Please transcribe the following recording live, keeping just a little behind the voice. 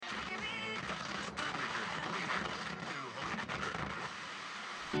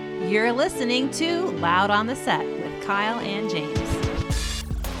You're listening to Loud on the Set with Kyle and James.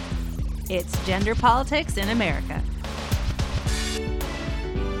 It's gender politics in America.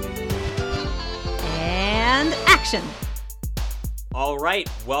 And action! All right,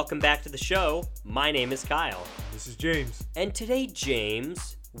 welcome back to the show. My name is Kyle. This is James. And today,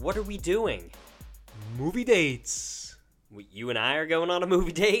 James, what are we doing? Movie dates. You and I are going on a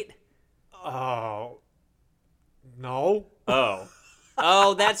movie date? Oh. No.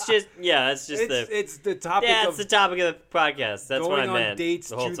 Oh, that's just it's the topic it's the topic of the podcast. That's what I going meant on dates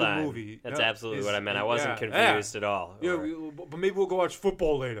the whole to time. the movie. That's Yeah, absolutely what I meant. I wasn't confused at all. Yeah, but maybe we'll go watch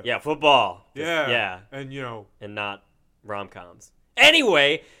football later. Yeah, football. Yeah. And, And, and not rom-coms.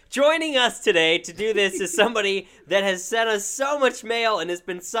 Anyway, joining us today to do this is somebody that has sent us so much mail and has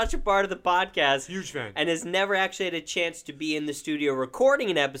been such a part of the podcast. Huge fan. And has never actually had a chance to be in the studio recording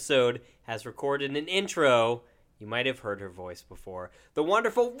an episode, has recorded an intro. You might have heard her voice before. The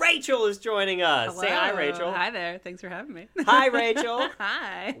wonderful Rachel is joining us. Hello. Say hi, Rachel. Hi there. Thanks for having me. Hi, Rachel.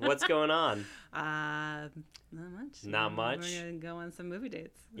 Hi. What's going on? Not much. Not much? We're going to go on some movie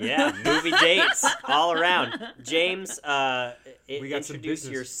dates. Yeah, movie dates all around. James, we got introduce some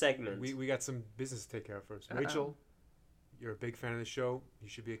business. your segment. We got some business to take care of first. Uh-oh. Rachel, you're a big fan of the show. You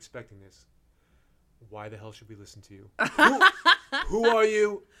should be expecting this. Why the hell should we listen to you? Who are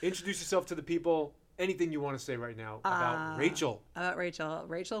you? Introduce yourself to the people. Anything you want to say right now about Rachel? About Rachel.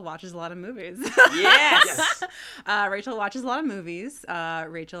 Rachel watches a lot of movies. Yes! Rachel watches a lot of movies.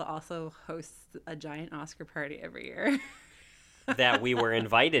 Rachel also hosts a giant Oscar party every year. That we were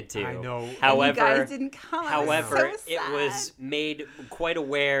invited to. I know. However, you guys didn't come. However, so it was made quite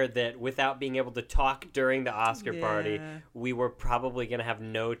aware that without being able to talk during the Oscar party, Yeah. we were probably going to have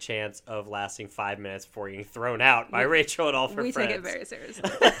no chance of lasting 5 minutes before getting thrown out by Rachel and all of her we friends. take it very seriously.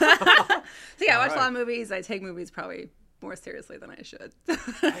 So yeah, I watch a All lot of movies. I take movies probably more seriously than I should.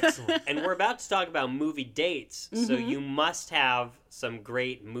 Excellent. And we're about to talk about movie dates, so Mm-hmm. you must have some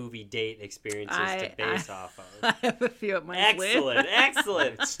great movie date experiences to base off of. I have a few up my Excellent,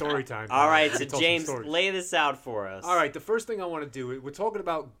 excellent. It's story time. All right, Let so me tell some James, stories. lay this out for us. All right, the first thing I want to do, we're talking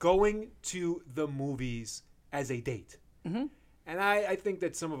about going to the movies as a date. Mm-hmm. And I think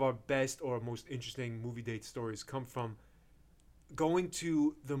that some of our best or most interesting movie date stories come from going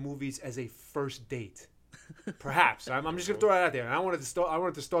to the movies as a first date. Perhaps. I'm just going to throw that out there. And I wanted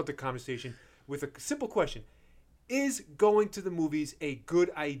to start the conversation with a simple question. Is going to the movies a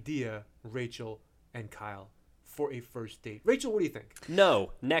good idea, Rachel and Kyle, for a first date? Rachel, what do you think?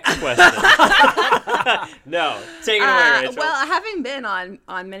 No. Next question. No. Take it away, Rachel. Well, having been on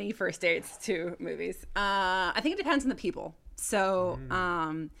many first dates to movies, I think it depends on the people. So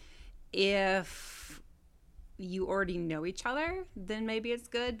if you already know each other, then maybe it's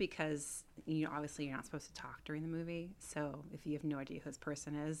good because obviously you're not supposed to talk during the movie. So if you have no idea who this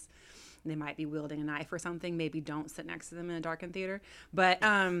person is, they might be wielding a knife or something. Maybe don't sit next to them in a darkened theater. But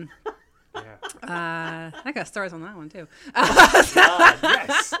Yeah. I got stars on that one too.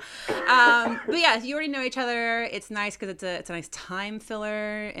 Yes. But yeah, if you already know each other, it's nice because it's a nice time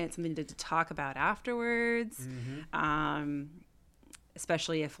filler and it's something to talk about afterwards. Mm-hmm.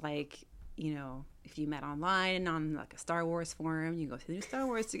 Especially if if you met online on like a Star Wars forum, you can go through the Star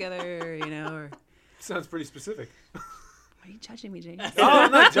Wars together, or Sounds pretty specific. why are you judging me, James? No,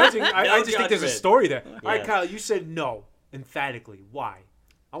 I'm not judging. I No just think there's a judgment. story there. All right, Yes. Kyle, you said no emphatically. Why?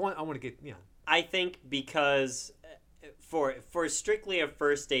 I want to get I think because for strictly a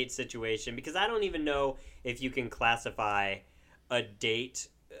first date situation, because I don't even know if you can classify a date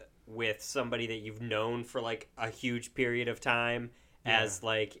with somebody that you've known for like a huge period of time as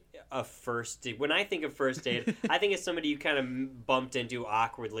like a first date. When I think of first date, I think it's somebody you kind of bumped into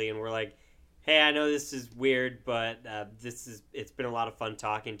awkwardly and were like, hey, I know this is weird, but it's been a lot of fun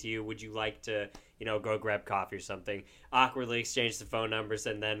talking to you. Would you like to, go grab coffee or something? Awkwardly exchange the phone numbers,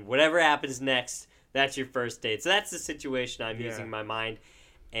 and then whatever happens next, that's your first date. So that's the situation I'm using in my mind.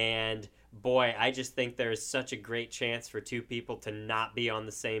 And boy, I just think there is such a great chance for two people to not be on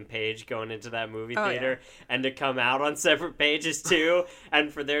the same page going into that movie theater and to come out on separate pages too,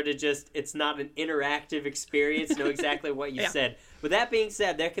 and for there to it's not an interactive experience, know exactly what you said. With that being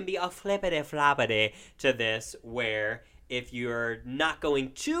said, there can be a flippity-floppity to this where if you're not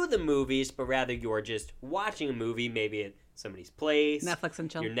going to the movies, but rather you're just watching a movie, maybe at somebody's place. Netflix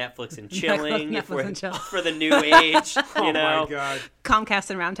and chill. You're Netflix and chilling. Netflix and chill. For the new age, Oh my God. Comcast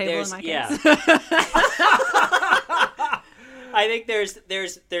and Roundtable in my case. Yeah. I think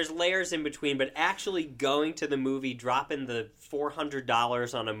there's layers in between, but actually going to the movie, dropping the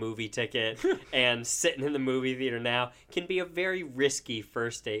 $400 on a movie ticket, and sitting in the movie theater now can be a very risky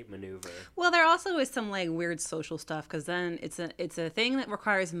first date maneuver. Well, there also is some like weird social stuff because then it's a thing that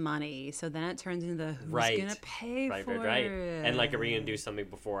requires money, so then it turns into who's gonna pay for it. And like, are we gonna do something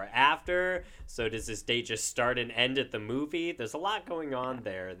before or after? So does this date just start and end at the movie? There's a lot going on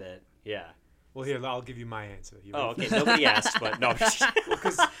there that, yeah. Well, here, I'll give you my answer. Okay. Nobody asked, but no.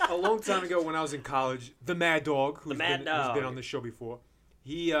 Because a long time ago when I was in college, the Mad Dog, who's been on the show before,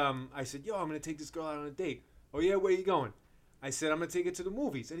 I said, yo, I'm going to take this girl out on a date. Oh, yeah? Where you going? I said, I'm going to take her to the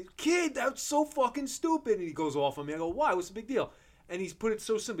movies. And he's, kid, that's so fucking stupid. And he goes off on me. I go, why? What's the big deal? And he's put it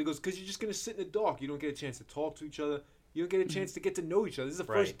so simple. He goes, because you're just going to sit in the dark. You don't get a chance to talk to each other. You don't get a chance to get to know each other. This is a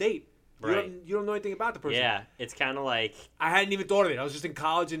first date. Right. You don't know anything about the person. Yeah, it's kind of like... I hadn't even thought of it. I was just in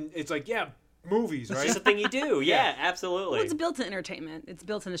college, and it's like, yeah, movies, right? It's just a thing you do. Yeah, absolutely. Well, it's built-in entertainment. It's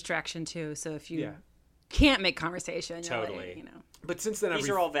built-in distraction too. So if you can't make conversation, totally, you know. But since then, these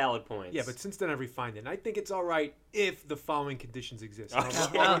are all valid points. Yeah, but since then I've refined it. And I think it's all right if the following conditions exist.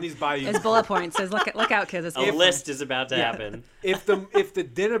 I'll run these by you. It's bullet points. Says look out, kids. It's a list is about to happen. If the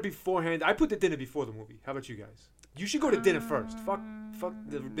dinner beforehand, I put the dinner before the movie. How about you guys? You should go to dinner first. Fuck.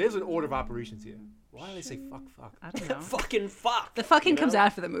 There's an order of operations here. Why do they say fuck? I don't know. Fucking fuck. The fucking comes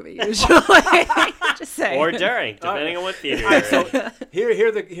after the movie usually. Just say. Or during, depending on what theater. All right, so here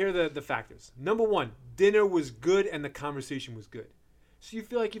are the factors. Number one, dinner was good and the conversation was good. So you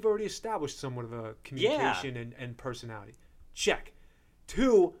feel like you've already established somewhat of a communication and personality. Check.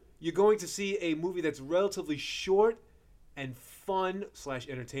 Two, you're going to see a movie that's relatively short and fun /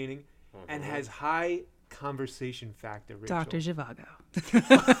 entertaining and has high conversation factor. Rachel. Dr. Zhivago.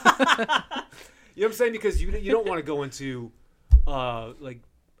 You know what I'm saying? Because you don't want to go into like,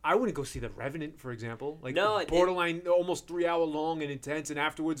 I wouldn't go see The Revenant, for example. Like, borderline almost 3 hour long and intense, and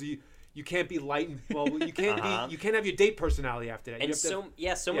afterwards you can't be light and you can't you can't have your date personality after that. And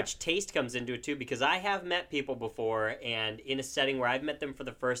so much taste comes into it too, because I have met people before, and in a setting where I've met them for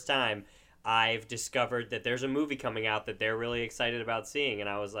the first time, I've discovered that there's a movie coming out that they're really excited about seeing, and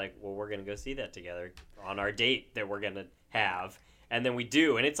I was like, well, we're gonna go see that together on our date that we're gonna have. And then we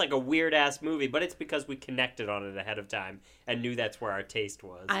do, and it's like a weird-ass movie, but it's because we connected on it ahead of time and knew that's where our taste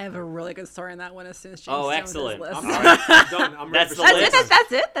was. I have a really good story on that one as soon as James excellent. List. All right, I'm done. I'm ready for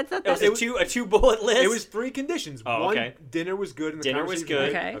That's it. It was a two-bullet list? It was 3 conditions. One, dinner was good. And dinner was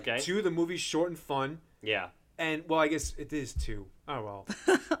good. Okay. 2, the movie's short and fun. Yeah. And, well, I guess it is 2. Oh, well.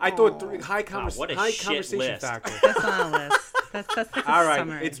 I thought 3, high conversation list. factor. That's not a list. That's like a all right,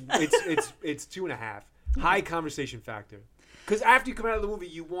 summary. it's 2.5. High conversation factor. Because after you come out of the movie,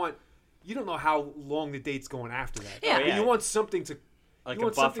 you don't know how long the date's going after that. Yeah. But you want something to... Like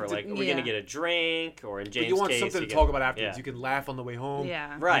a buffer, like, are we going to get a drink? Or in James' case... you want something to talk about afterwards. You can laugh on the way home.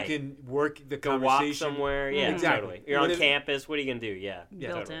 Yeah. Right. You can work the Go conversation. walk somewhere. Yeah, exactly. Totally. You're on campus. What are you going to do? Yeah.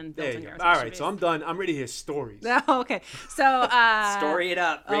 Built-in All right, so I'm done. I'm ready to hear stories. Oh, okay. So... story it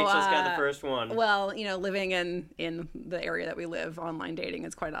up. Rachel's got the first one. Well, living in the area that we live, online dating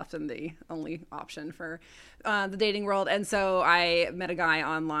is quite often the only option for the dating world. And so I met a guy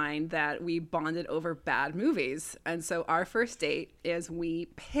online that we bonded over bad movies. And so our first date is we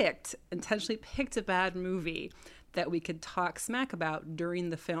intentionally picked a bad movie that we could talk smack about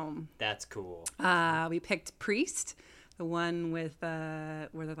during the film. That's cool. We picked Priest, the one with where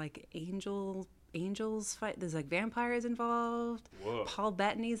they're like angels fight. There's like vampires involved. Whoa. Paul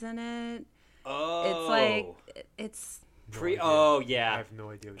Bettany's in it. Oh. It's like it's. Yeah. I have no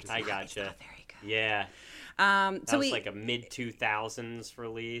idea what you're I saying. gotcha. It's not very good. Yeah. So that was like a mid-2000s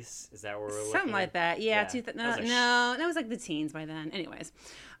release. Is that where we're looking? Something like that. Yeah. No, it was like the teens by then. Anyways,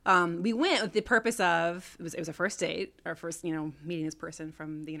 we went with the purpose of it was a first date, our first meeting this person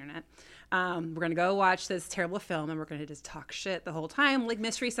from the internet. We're gonna go watch this terrible film, and we're gonna just talk shit the whole time, like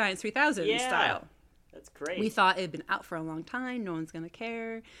Mystery Science 3000 style. That's great. We thought it had been out for a long time. No one's gonna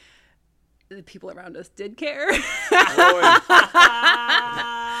care. The people around us did care.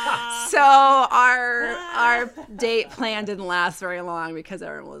 So our date plan didn't last very long because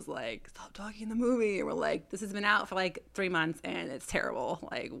everyone was like, stop talking in the movie. And we're like, this has been out for like 3 months and it's terrible.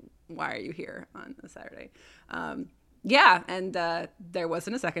 Like, why are you here on a Saturday? And there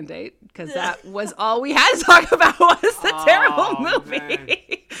wasn't a second date because that was all we had to talk about was the terrible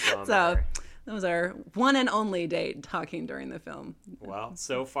movie. So that was our one and only date, talking during the film. Well,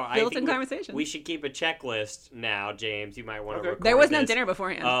 so far, built-in conversation. We should keep a checklist now, James. You might want to record There was no dinner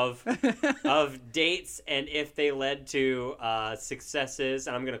beforehand. Of dates and if they led to successes,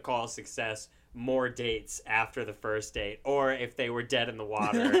 and I'm going to call success more dates after the first date, or if they were dead in the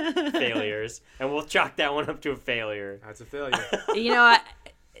water, failures. And we'll chalk that one up to a failure. That's a failure. You know,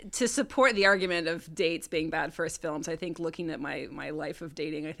 to support the argument of dates being bad first films, I think looking at my life of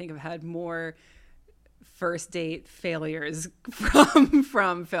dating, I think I've had more first date failures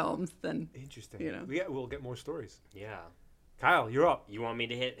from films than Interesting. You know. We'll get more stories. Yeah. Kyle, you're up. You want me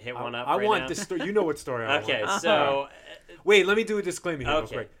to hit one up? I right want now? this story. You know what story I want. Okay, so Wait, let me do a disclaimer here real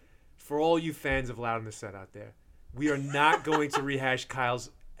Okay. quick. For all you fans of Loud in the Set out there, we are not going to rehash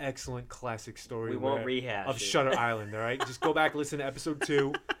Kyle's excellent classic story We won't rehash of it. Shutter Island, all right? Just go back and listen to episode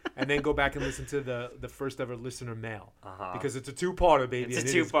 2, and then go back and listen to the first ever listener mail. Because it's a two-parter, baby. it's and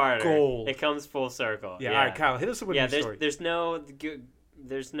a it is two-parter. gold. It comes full circle. Yeah, all right, Kyle, hit us with a new story.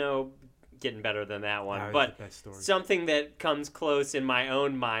 there's no getting better than that one. Nah, but it's the best story. something that comes close in my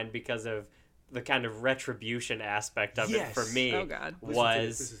own mind because of the kind of retribution aspect of it for Yes. me Oh, God. Listen to this.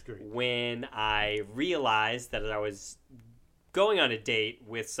 was This is great. when I realized that I was going on a date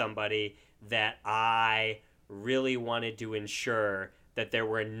with somebody that I really wanted to ensure that there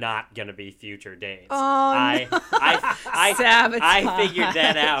were not going to be future dates. Oh, I Sabotage. figured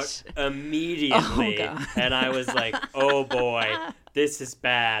that out immediately, Oh, God. and I was like, "Oh boy, this is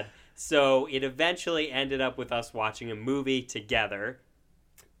bad." So it eventually ended up with us watching a movie together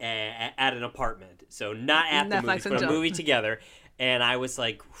at an apartment. So not at the Netflix movies, and but a chill. movie together. And I was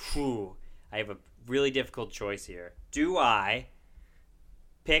like, "Whew, I have a really difficult choice here. Do I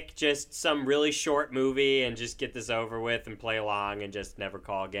pick just some really short movie and just get this over with and play along and just never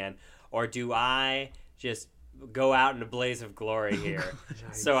call again? Or do I just go out in a blaze of glory here?"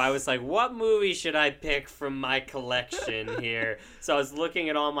 So I was like, what movie should I pick from my collection here? So I was looking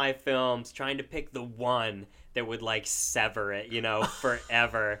at all my films, trying to pick the one that would like sever it,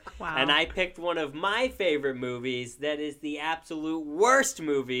 forever. Wow. And I picked one of my favorite movies that is the absolute worst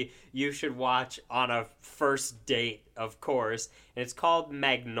movie you should watch on a first date, of course. And it's called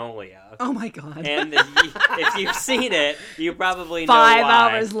Magnolia. Oh my God. And if you've seen it, you probably know 5 why.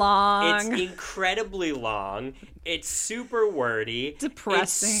 hours long. It's incredibly long. It's super wordy.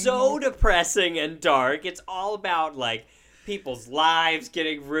 Depressing. It's so depressing and dark. It's all about like people's lives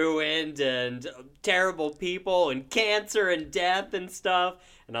getting ruined and terrible people and cancer and death and stuff.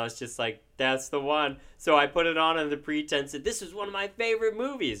 And I was just like, that's the one. So I put it on the pretense that this is one of my favorite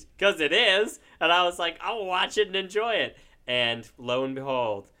movies, because it is. And I was like, I'll watch it and enjoy it. And lo and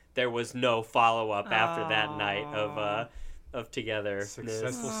behold, there was no follow-up after that night of together.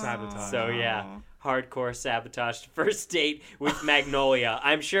 Successful sabotage. So yeah, hardcore sabotage first date with Magnolia.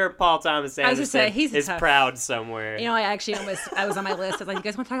 I'm sure Paul Thomas I was gonna say, Anderson he's is tough. proud somewhere. You know, I was on my list. I was like, you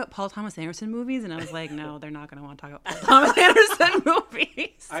guys want to talk about Paul Thomas Anderson movies? And I was like, no, they're not going to want to talk about Paul Thomas Anderson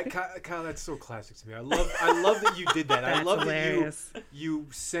movies. Kyle, that's so classic to me. I love that you did that. I That's love hilarious. that you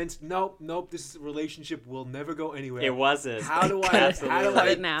sensed, nope, this relationship will never go anywhere. It wasn't. How do I Absolutely. Cut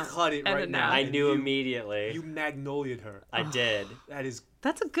it now. cut it End right it now? now. I And knew you, immediately. You magnolia'd her. I did. That is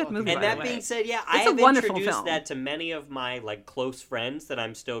That's a good movie. And by that the way. being said, yeah, It's I a have wonderful introduced film. that to many of my like close friends that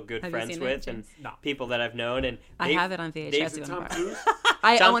I'm still good Have you friends seen it, with, James? and No. people that I've known. And I they've- have it on VHS. they've- Is if it you Tom want to borrow it. Cruise?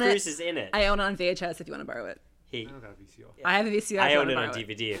 I Tom own Cruise it. is in it. I own it on VHS if you want to borrow it. He, I don't got a VCR. I have a VCR. I if you own wanna it on borrow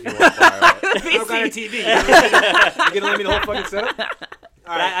DVD if you want to borrow it. I don't got a TV. You gonna let me the whole fucking setup? All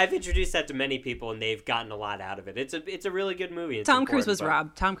But right. I've introduced that to many people, and they've gotten a lot out of it. It's a really good movie. It's Tom Cruise important, was but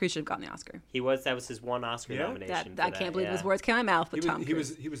robbed. Tom Cruise should have gotten the Oscar. That was his one Oscar Yeah? nomination. I for can't believe yeah. those words came out of my mouth, but Tom He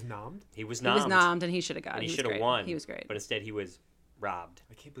Cruise. was nommed. He was He was nommed. nommed, and he should have got And it. he was should have great. won. He was great. But instead, he was robbed.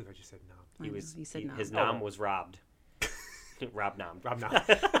 I can't believe I just said nommed. I know, you said nom. His nom was robbed. Rob nom. Rob nom. Oh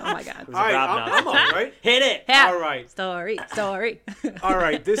my God. It was All right, a Rob I'm nom. up, right? Hit it. Yeah. All right. Story. All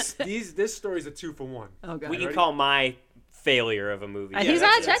right. This story's a 2-for-1. Oh God. We can Ready? call my failure of a movie. He's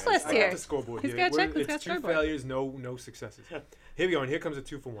that's on a it. checklist I here. got the scoreboard He's here. got a checklist, got It's a 2 scoreboard. failures, no successes. Here we go, and here comes a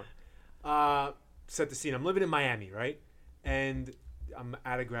 2-for-1. Set the scene. I'm living in Miami, right? And I'm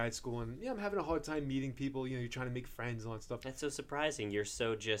out of grad school, and I'm having a hard time meeting people. You're trying to make friends and all that stuff. That's so surprising. You're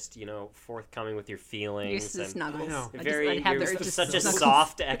so just, forthcoming with your You're feelings. so and snuggles. I know. I'd have you're the urge to such a snuggle.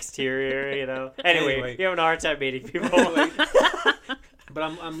 soft exterior, Anyway, you're having a hard time meeting people. But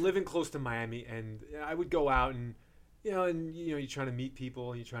I'm living close to Miami, and I would go out and you're trying to meet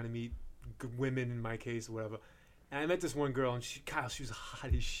people, and you're trying to meet good women in my case or whatever. And I met this one girl, and Kyle, she was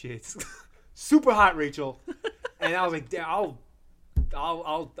hot as shit, super hot, Rachel. And I was like, damn, I'll do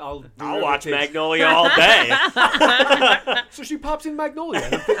whatever it watch takes. Magnolia all day. So she pops in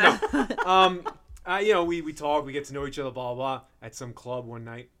Magnolia. No. We talk, we get to know each other, blah, blah, blah, at some club one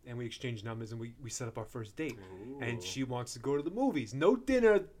night, and we exchange numbers, and we set up our first date. Ooh. And she wants to go to the movies. No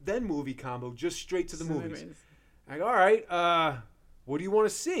dinner, then movie combo, just straight to the movies. I go, all right, what do you want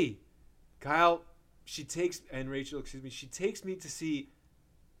to see? Kyle, and Rachel, excuse me, she takes me to see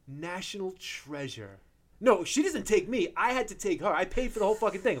National Treasure. No, she doesn't take me. I had to take her. I paid for the whole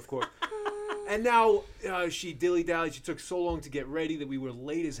fucking thing, of course. And now she dilly-dallied. She took so long to get ready that we were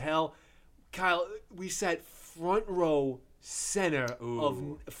late as hell. Kyle, we sat front row center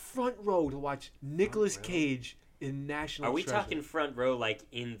front row to watch Nicolas Cage in National Are we Treasure. talking front row, like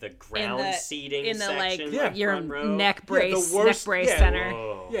in the ground seating in the section? like your front row? neck brace, worst- neck brace yeah, center?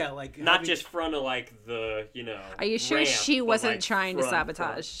 Whoa. Yeah, like Not having- just front of like the, Are you sure ramp, she but, wasn't like, trying to front.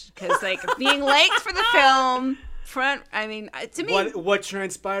 sabotage? Because like being late for the film, I mean, to me. What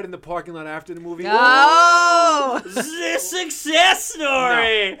transpired in the parking lot after the movie? Oh! The success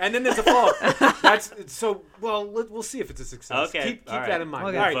story. No. And then there's a fall. That's so. Well, we'll see if it's a success. Okay, Keep all right. that in mind.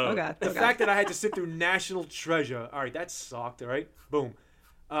 Okay, All right. okay, The okay. fact that I had to sit through National Treasure. All right, that sucked. All right, boom.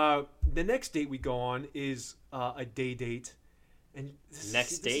 The next date we go on is a day date, and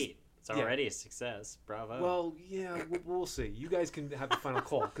Next date. It's already a success. Bravo. Well, yeah, we'll see. You guys can have the final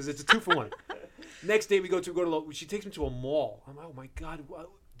call because it's a 2-for-1. Next date we go to she takes me to a mall. I'm oh my god,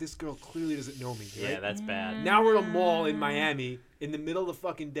 this girl clearly doesn't know me. Right? yeah, that's bad. Now we're in a mall in Miami in the middle of the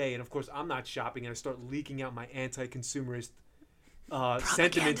fucking day, and of course I'm not shopping, and I start leaking out my anti-consumerist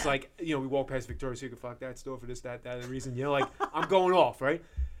sentiments. Like, we walk past Victoria's Secret, fuck that store for this, that, other reason. Like I'm going off, right?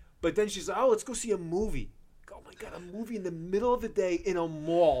 But then she's like, oh, let's go see a movie. Oh my god, a movie in the middle of the day in a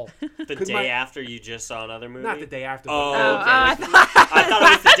mall. The day after you just saw another movie? Not the day after. Oh, but- okay. I I thought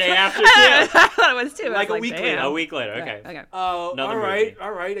it was the day after, too. I thought it was too. I Like was a week damn. later. A week later, okay. Okay. all Another right, movie.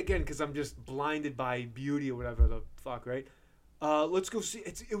 all right. Again, because I'm just blinded by beauty or whatever the fuck, right? Let's go see.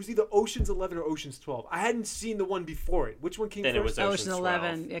 It was either Ocean's 11 or Ocean's 12. I hadn't seen the one before it. Which one came Then it first? was Ocean's 11.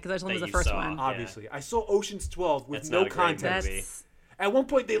 12 Yeah, because Ocean's 11 was that the you first saw. one. Yeah. Obviously, I saw Ocean's 12 with That's no not a great context. movie. That's. At one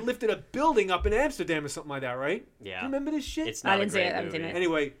point, they lifted a building up in Amsterdam or something like that, right? Yeah. You remember this shit? It's not I didn't a see great it. I haven't movie. seen it.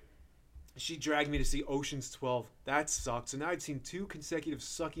 Anyway, she dragged me to see Ocean's 12. That sucked. So now I'd seen 2 consecutive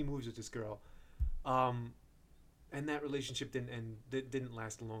sucky movies with this girl. And that relationship didn't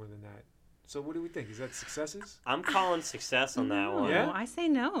last longer than that. So what do we think? Is that successes? I'm calling success on that one. Yeah? Oh, I say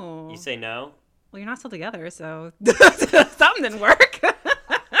no. You say no? Well, you're not still together, so something didn't work.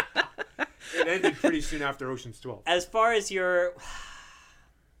 It ended pretty soon after Ocean's 12. As far as your...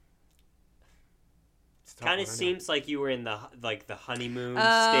 It's a tough Kind one, of I know. seems like you were in the honeymoon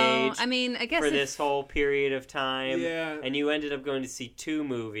Oh, stage I mean, I guess for this whole period of time. Yeah. And you ended up going to see 2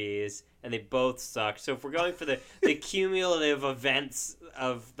 movies, and they both sucked. So if we're going for the cumulative events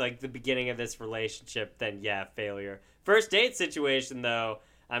of like the beginning of this relationship, then yeah, failure. First date situation, though,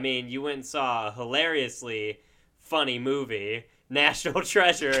 I mean, you went and saw a hilariously funny movie, National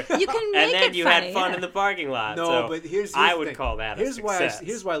Treasure, You can make and then it you funny, had fun yeah. in the parking lot. No, so but here's I the would thing. call that here's a why success.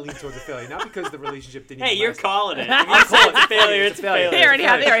 here's why I lean towards a failure. Not because the relationship didn't. Hey, even you're last. calling it. I'm If you calling said it's a failure, It's it's a a failure. They failure. already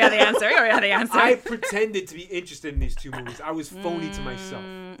had the answer. They already had the answer. I pretended to be interested in these 2 movies. I was phony to myself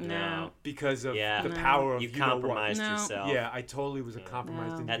No. because of Yeah. the No. power of You you know what. compromised No. yourself. Yeah, I totally was a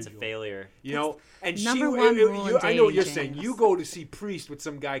compromised No. individual. That's a failure. You know, and Number she. one rule in I know what you're dating, saying. James. You go to see Priest with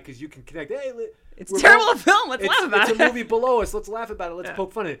some guy because you can connect. Hey, It's we're terrible both- film. Let's laugh about it's it. a movie below us. Let's laugh about it. Let's Yeah.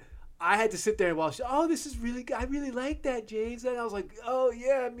 poke fun at it. I had to sit there while she, oh, this is really good. I really like that, James. And I was like, oh,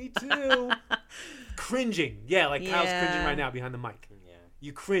 yeah, me too. Cringing. Yeah, like Kyle's Yeah. cringing right now behind the mic. Yeah.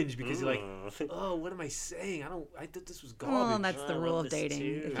 You cringe because you're like, Mm. oh, what am I saying? I thought this was Well, garbage. that's the I rule love of this dating.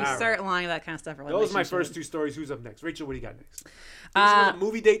 too. If you All start lying about that kind of stuff, Those are my first 2 stories. Who's up next? Rachel, what do you got next? Give us Uh, another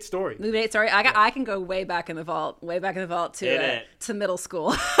movie date story. Movie date story. I can go way back in the vault to Hit it. to middle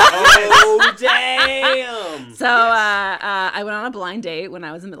school. Oh, damn! So I went on a blind date when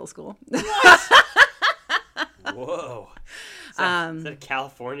I was in middle school. Whoa. Is that a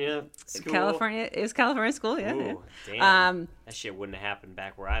California school? California, it was California school, yeah. Ooh, yeah. damn. That shit wouldn't have happened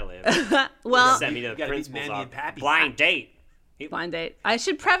back where I live. Well, Sent me to the gotta beat principal's Mammy and office. Pappy. Blind date. blind date. I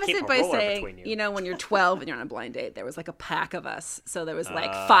should preface Keep it a by roller saying, between you. when you're 12 and you're on a blind date, there was like a pack of us. So there was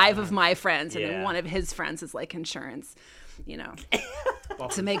like 5 of my friends, and then yeah. one of his friends is like insurance,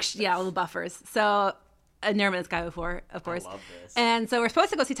 to make little buffers. So I'd never met this guy before, of course. love this. And so we're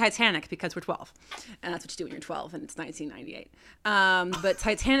supposed to go see Titanic because we're 12. And that's what you do when you're 12, and it's 1998. But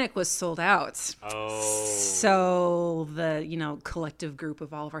Titanic was sold out. Oh. So the, collective group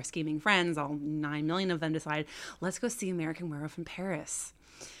of all of our scheming friends, all 9 million of them, decided, let's go see American Werewolf in Paris.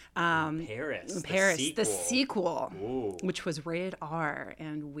 Paris. The sequel, Ooh. which was rated R,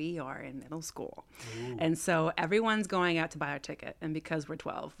 and we are in middle school. And so everyone's going out to buy our ticket. And because we're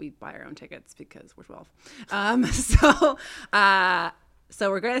 12, we buy our own tickets because we're 12. So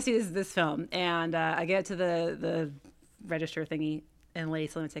we're going to see this film. And I get to the register thingy, and the lady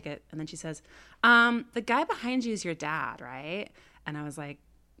selling the ticket. And then she says, the guy behind you is your dad, right? And I was like,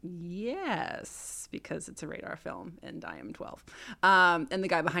 Yes, because it's a radar film and I am 12. And the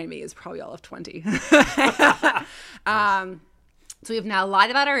guy behind me is probably all of 20. So we've now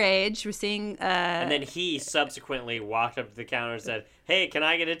lied about our age. We're seeing... and then he subsequently walked up to the counter and said, "Hey, can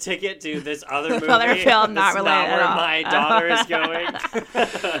I get a ticket to this other movie? Other film not This is related not where at all." my daughter is going."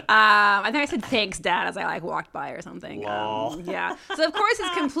 I think I said thanks, Dad, as I walked by or something. Lol. Yeah. So of course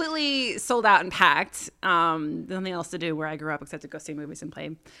it's completely sold out and packed. Nothing else to do where I grew up except to go see movies and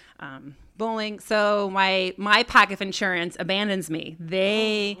play bowling. So my pack of insurance abandons me.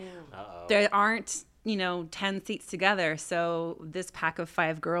 There aren't 10 seats together. So this pack of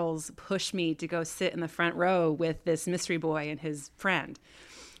 5 girls pushed me to go sit in the front row with this mystery boy and his friend.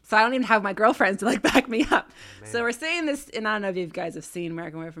 So I don't even have my girlfriends to back me up. So we're seeing this, and I don't know if you guys have seen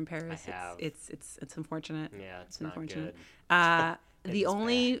American Way from Paris. I have. It's unfortunate. Yeah, it's not unfortunate. good. The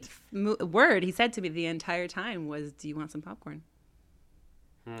only word he said to me the entire time was, "Do you want some popcorn?"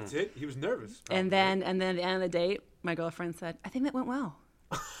 That's it. He was nervous. And then at the end of the date, my girlfriend said, "I think that went well."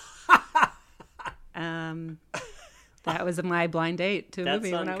 That was my blind date to a That's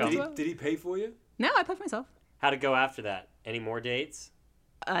movie when I was uncomfortable. 12. Did he pay for you? No, I paid for myself. How'd it go after that? Any more dates?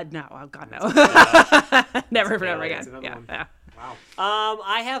 No, oh God, no. Never failing. again. That's another Yeah, one. yeah. Wow.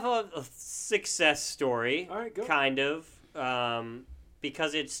 I have a success story. All right, go. Kind of.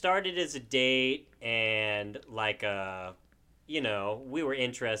 Because it started as a date and we were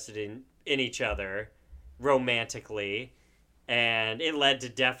interested in each other romantically, and it led to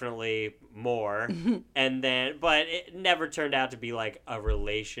definitely more. But it never turned out to be a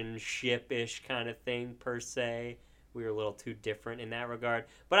relationship-ish kind of thing per se. We were a little too different in that regard.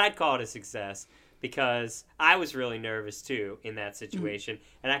 But I'd call it a success because I was really nervous too in that situation.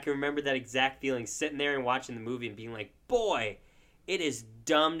 And I can remember that exact feeling sitting there and watching the movie and being like, boy, it is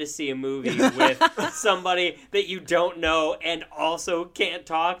dumb to see a movie with somebody that you don't know and also can't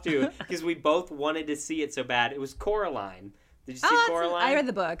talk to, because we both wanted to see it so bad. It was Coraline. Did you see Coraline? I read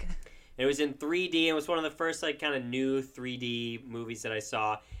the book. It was in 3D. It was one of the first kind of new 3D movies that I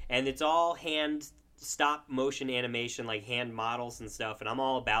saw, and it's all hand stop motion animation, hand models and stuff, and I'm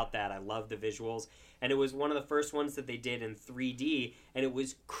all about that. I love the visuals. And it was one of the first ones that they did in 3D, and it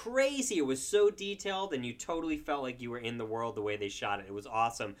was crazy. It was so detailed, and you totally felt like you were in the world the way they shot it. It was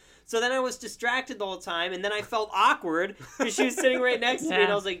awesome. So then I was distracted the whole time, and then I felt awkward because she was sitting right next to me,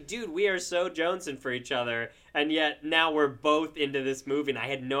 and I was like, dude, we are so jonesing for each other, and yet now we're both into this movie, and I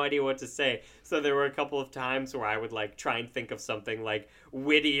had no idea what to say. So there were a couple of times where I would try and think of something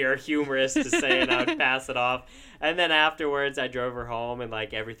witty or humorous to say, and I would pass it off. And then afterwards, I drove her home, and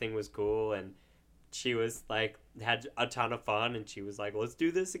everything was cool, and she was had a ton of fun, and she was like, "Let's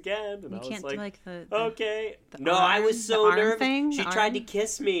do this again." And You I was can't like, do "Okay." the No, arm- I was so the arm nervous. thing? She The tried to arm?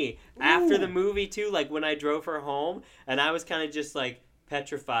 kiss me after the movie too, when I drove her home, and I was kind of just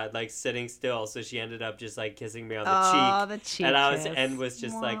petrified, sitting still. So she ended up just kissing me on the cheek. The cheek And I was kiss.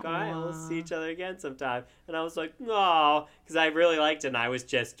 just Wah, like, all right, we'll wah. see each other again sometime. And I was like, no, because I really liked it, and I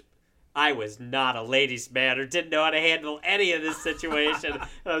was not a ladies' man or didn't know how to handle any of this situation.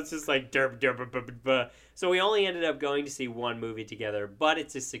 I was just like, derp, derp, derp, derp, derp. So we only ended up going to see one movie together, but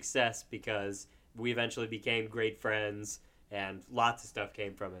it's a success because we eventually became great friends, and lots of stuff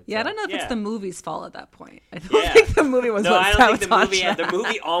came from it. Yeah, I So, don't know if it's yeah. the movie's fault at that point. I don't Yeah. think the movie was No, what I don't think sabotaged the that.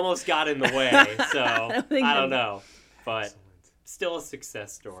 movie almost got in the way, so don't think I don't the- know. But Excellent. still a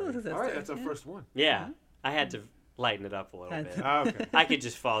success story. Still a success All right, story, that's our yeah. first one. Yeah, I had to lighten it up a little That's- bit. Okay. I could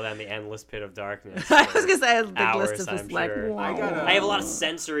just fall down the endless pit of darkness. I for was gonna say I have a big hours, list of I'm just sure. I gotta- I have a lot of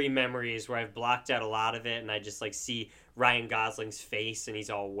sensory memories where I've blocked out a lot of it, and I just see Ryan Gosling's face, and he's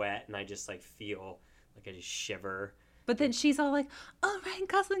all wet, and I just feel I just shiver. But then she's all like, "Oh, Ryan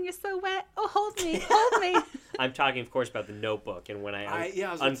Gosling, you're so wet. Oh, hold me." I'm talking, of course, about The Notebook, and when I I was gonna say, I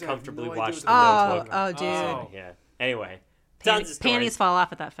have uncomfortably no idea watched what The the Notebook. Oh, dude. Oh. Yeah. Anyway, tons of stories. Panties fall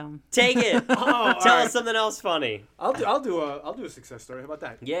off at that film. Take it. Oh, all Tell right. us something else funny. I'll do a success story. How about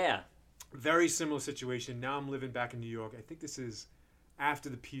that? Yeah. Very similar situation. Now I'm living back in New York. I think this is after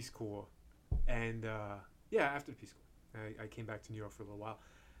the Peace Corps, and after the Peace Corps, I came back to New York for a little while.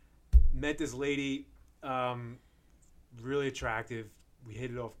 Met this lady, really attractive. We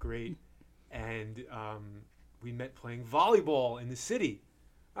hit it off great, and we met playing volleyball in the city.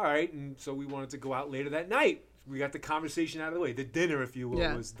 All right, and so we wanted to go out later that night. We got the conversation out of the way. The dinner, if you will,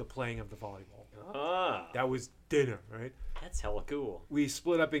 Yeah. was the playing of the volleyball. Ah, That was dinner, right? that's hella cool. We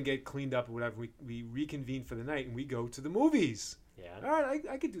split up and get cleaned up or whatever. We reconvene for the night, and we go to the movies. Yeah. All right,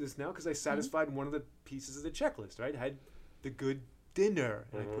 I could do this now because I satisfied one of the pieces of the checklist, right? Had the good dinner,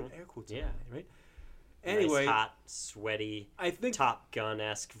 and I put air quotes on Yeah. it, right? Anyway, Nice, hot, sweaty, I think Top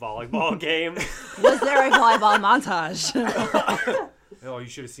Gun-esque volleyball game. Was there a volleyball montage? Oh, you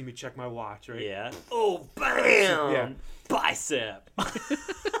should have seen me check my watch, right? Yeah. Oh, bam! Yeah. Bicep.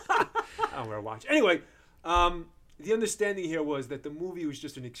 I don't wear a watch. Anyway, the understanding here was that the movie was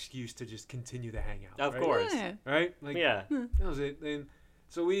just an excuse to just continue to hang out. Of right? course. Yeah. Right? Like, Yeah. that was it. And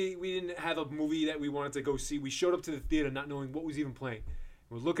so we didn't have a movie that we wanted to go see. We showed up to the theater not knowing what was even playing.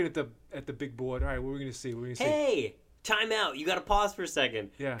 We're looking at the big board. All right, what are we gonna see? What are we gonna see? Hey, time out. You got to pause for a second.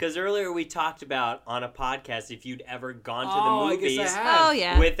 Yeah. Because earlier we talked about on a podcast if you'd ever gone to Oh, the I guess I movies have. Oh,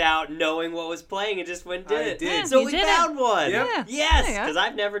 yeah. without knowing what was playing and just went and I did it. did. Yeah, So you we did it. found one. Yep. Yeah. Yes, There you go. because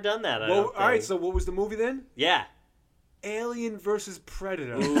I've never done that. I Well, don't all right. think. So what was the movie then? Yeah. Alien versus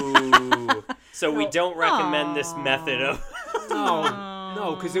Predator. Ooh. So we No. don't recommend this Aw. method of.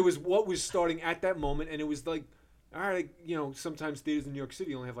 No, because it was what was starting at that moment, and it was like, all right, sometimes theaters in New York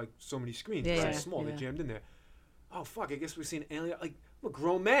City only have like so many screens. Yeah, It's yeah, small. They're yeah. jammed in there. Oh fuck! I guess we're seeing Alien. Like, I'm a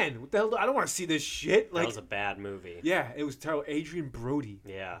grown man. What the hell? I don't want to see this shit. Like, That was a bad movie. yeah, it was terrible. Adrian Brody.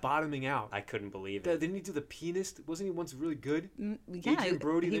 Yeah. Bottoming out. I couldn't believe it. Didn't he do The Pianist? Wasn't he once really good? Yeah, Adrian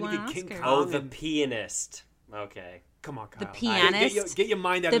Brody, he then won he an did King Oscar. Kong. Oh, the and- pianist. Okay. Come on, Kyle. Pianist? Get your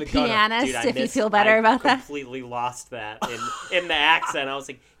mind out of The the gutter. pianist, Dude, I if you missed- feel better I about that. completely lost that in the accent. I was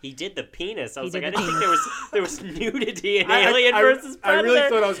like, he did the penis. I was He like, I did didn't the think there was nudity in I- Alien I- versus I Predator. really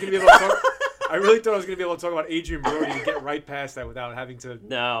thought I was going to be able to talk. I really thought I was going to be able to talk about Adrian Brody and get right past that without having to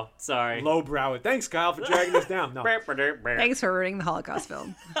No, sorry. lowbrow it. Thanks, Kyle, for dragging us down. No. Thanks for ruining the Holocaust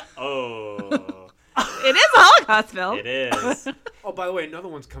film. Oh, It is a Holocaust film. it is. Oh, by the way, another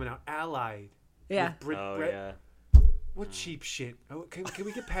one's coming out. Allied. Yeah. With Oh Brett. yeah. What cheap shit. Oh, can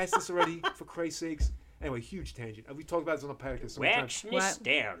we get past this already, for Christ's sakes? Anyway, huge tangent. We talked about this on the podcast so many times. Wax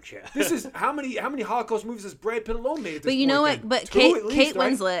nostalgia. This is how many Holocaust movies has Brad Pitt alone made at this But you know point, what? then? But Two Kate, at least, Kate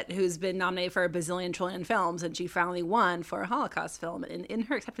right? Winslet, who's been nominated for a bazillion trillion films, and she finally won for a Holocaust film. And in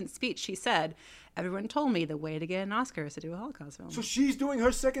her acceptance speech, she said, "Everyone told me the way to get an Oscar is to do a Holocaust film." So she's doing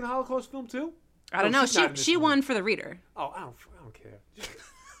her second Holocaust film too? I don't No, know. she's not in this She one. won for The Reader. Oh, I don't care.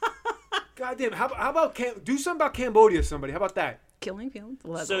 God damn. How about do something about Cambodia, somebody? How about that? Killing Fields.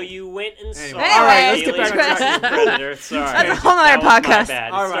 So you went and saw Anyway, all right, let's get Alien back on versus track. Predator. Sorry, That's a whole nother That was my podcast.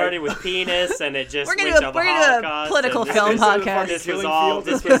 bad. All It right. started with penis, and it just We're gonna went do to the we're gonna do a Holocaust, political and film This is the podcast. This was Killing all.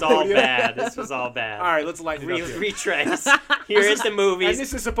 Fields. This was all Yeah. bad. This was all bad. All right, let's lighten it up here. Retrace. Here at the And movies.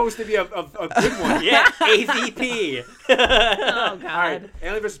 this is supposed to be a good one. Yeah, AVP. Oh All right, God.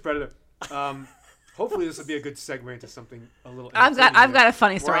 Alien vs Predator. Hopefully this will be a good segue into something a little. I've entertaining got here. a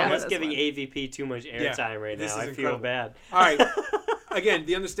funny We're story. out of almost this giving one. AVP too much airtime right this now. is I feel incredible. bad. All right. Again,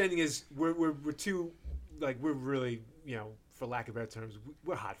 the understanding is we're too we're really for lack of better terms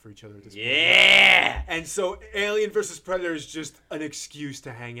we're hot for each other at this point. Yeah. And so Alien versus Predator is just an excuse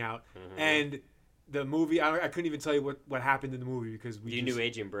to hang out. Mm-hmm. And the movie, I couldn't even tell you what happened in the movie because You knew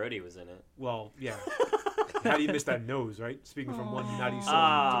Adrian Brody was in it. Well, yeah. How do you miss that nose, right? Speaking from one naughty soul to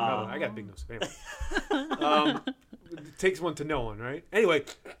Aw. another. I got a big nose. Anyway. It takes one to know one, right? Anyway,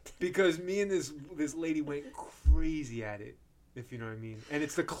 because me and this lady went crazy at it, if you know what I mean. And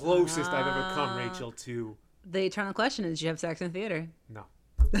it's the closest I've ever come, Rachel, to... The eternal question is: did you have sex in theater? No.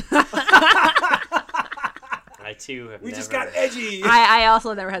 I too have We never. just got edgy. I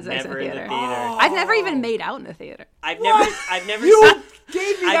also never had sex Never in in the theater. theater. I've never even made out in a theater. I've What? never You seen-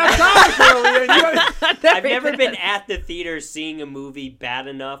 gave me that topic earlier. And you I've never been at the theater seeing a movie bad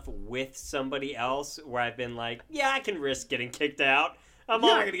enough with somebody else where I've been like, yeah, I can risk getting kicked out. I'm You're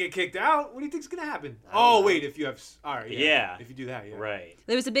all not going to get kicked out. What do you think's going to happen? I don't Oh, know. wait, if you have... All right, Yeah. If you do that, yeah. right.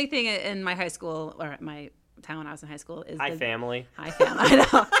 There was a big thing in my high school, or my town when I was in high school. Is Hi, the, family. Hi, fam. I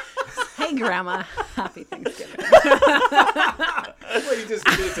know. Hey, Grandma. Happy Thanksgiving. Well, you just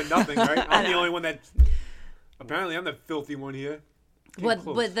did it to nothing, right? I'm the only one that... Apparently, I'm the filthy one here. Came But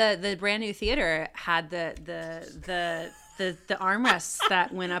close. the brand new theater had the armrests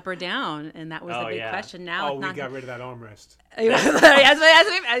that went up or down, and that was Oh, the big yeah. question. Now Oh, it's we not. got rid of that armrest. I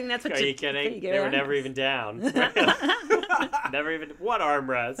think that's what Are you kidding? get They were around. never even down. Never even. What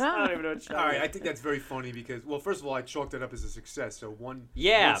armrest? I don't even know what you're All right, talking I about. think that's very funny because, well, first of all, I chalked it up as a success. So one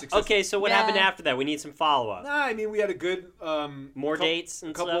success. Okay, so what Yeah. happened after that? We need some follow up. Nah, I mean, we had a good More dates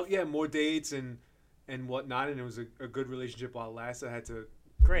and couple, stuff? yeah, more dates and whatnot, and it was a good relationship while it lasted. I had to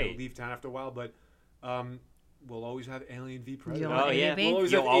Great. leave town after a while, but we'll always have Alien v Predator. You'll Oh yeah, AVP?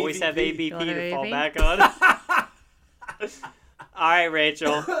 you'll always have AVP You'll to have fall AVP? back on. All right,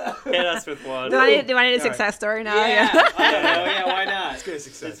 Rachel, hit us with one. Do I need a All right. success story now? Yeah, I don't know. Yeah, why not? It's good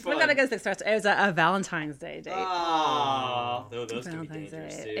success. It's We're fun. gonna go success story. It was a Valentine's Day date. Oh, those can be Valentine's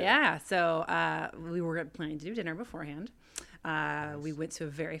dangerous Day. too. Yeah. So we were planning to do dinner beforehand. We went to a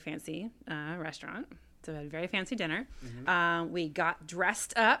very fancy restaurant. So we had a very fancy dinner. Mm-hmm. We got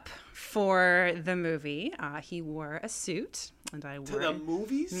dressed up for the movie. He wore a suit, and I To wore the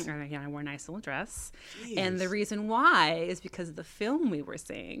movies? I wore a nice little dress. Jeez. And the reason why is because of the film we were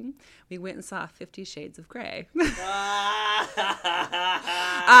seeing. We went and saw 50 Shades of Grey.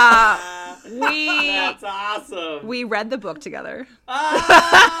 That's awesome. We read the book together.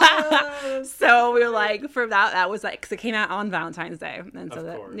 Ah! So we were like, for that was like, because it came out on Valentine's Day. And so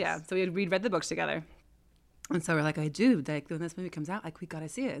Of course. so we'd read the books together. And so we're like, dude, like when this movie comes out, like we gotta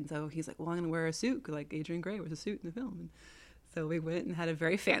see it. And so he's like, well, I'm gonna wear a suit, 'cause, like Adrian Grey wears a suit in the film. And so we went and had a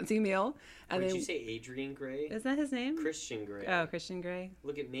very fancy meal. And Did then, you say Adrian Grey? is that his name? Christian Grey. Oh, Christian Grey.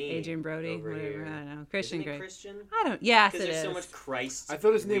 Look at me. Adrian Brody, over whatever. here. I don't know. Christian Isn't it Grey. Christian? I don't. Yes, Because it there's is. so much Christ. I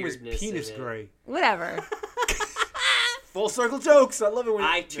thought his name was weirdness in Penis it. Gray. Whatever. Full circle jokes. I love it when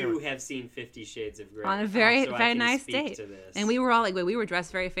I too have seen 50 Shades of Grey On a very, so I very can nice speak date. to this. And we were all like, we were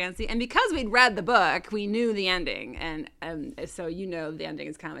dressed very fancy. And because we'd read the book, we knew the ending. And so the ending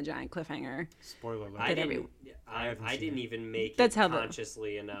is kind of a giant cliffhanger. Spoiler alert. I Did every- didn't. I didn't even make That's it how the-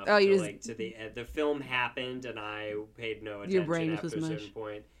 consciously enough. Oh, you to, just- like to the film happened, and I paid no attention Your brain after was a certain mush.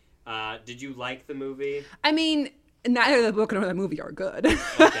 point. Did you like the movie? I mean, neither the book nor the movie are good.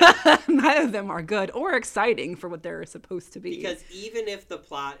 Neither of them are good or exciting for what they're supposed to be. Because even if the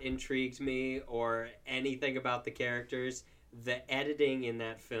plot intrigued me or anything about the characters, the editing in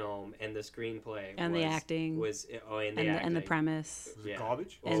that film and the screenplay And the acting. was and and the premise. yeah.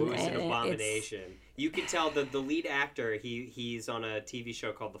 Garbage? Oh, it was And an it's- abomination. You could tell the lead actor. He's on a TV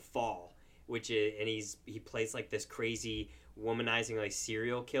show called The Fall, and he plays like this crazy womanizing like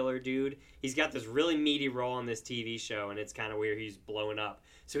serial killer dude. He's got this really meaty role on this TV show, and it's kind of weird. He's blowing up,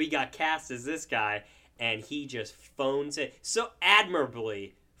 so he got cast as this guy, and he just phones it so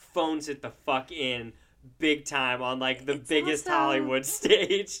admirably. Phones it the fuck in. Big time on like the It's biggest also- Hollywood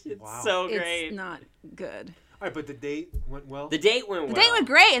stage. It's Wow. so great. It's not good. All right, but the date went well. The date went well. The date went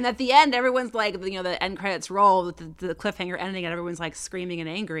great, and at the end, everyone's like, the end credits roll with the cliffhanger ending, and everyone's like screaming and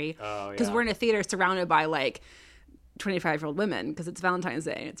angry Oh, because yeah. we're in a theater surrounded by like 25-year-old women because it's Valentine's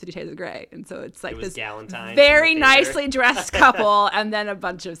Day and it's 50 Shades of Grey, and so it's like It was this Galentine's very in the theater. nicely dressed couple, and then a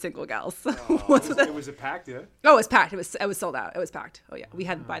bunch of single gals. It was a packed, yeah? Oh, it was packed. It was sold out. It was packed. Oh yeah, we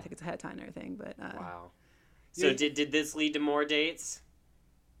had to buy tickets ahead of time and everything, but Wow. So Yeah. did this lead to more dates?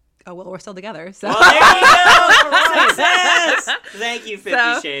 oh well, we're still together. So Well, there you go. Success! Thank you, 50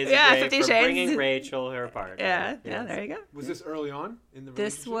 So, Shades yeah, of Grey, 50 for Shades. bringing Rachel her partner. yeah, Yes. there you go. Was this early on in the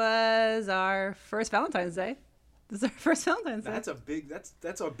This relationship? was our first Valentine's Day. This is our first Valentine's Day.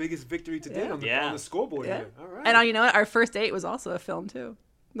 That's our biggest victory to date Yeah. on Yeah. the scoreboard Yeah. here. All right. And you know what? Our first date was also a film too.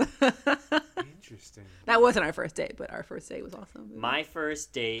 Interesting. That wasn't our first date, but our first date was also a movie. My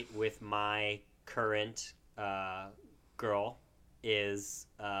first date with my current girl is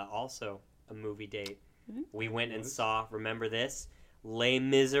also a movie date. Mm-hmm. We went and saw, remember this? Les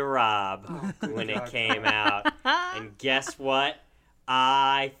Miserables when it God. came out. And guess what?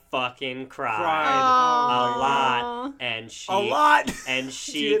 I fucking cried. Cried. A lot. And she A lot. and Did you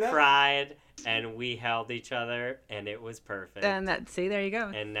she hear that? cried and we held each other and it was perfect. And there you go.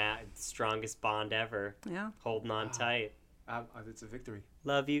 And now strongest bond ever. Yeah. Holding on tight. It's a victory.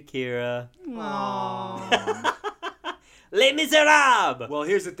 Love you, Kira. Aww. Les Miserables. Well,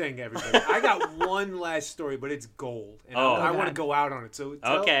 here's the thing, everybody. I got one last story, but it's gold, and Oh. I want to God. go out on it. So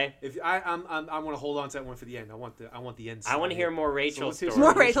Okay. if I want to hold on to that one for the end. I want the end. I want to scene hear here. more Rachel let's hear stories.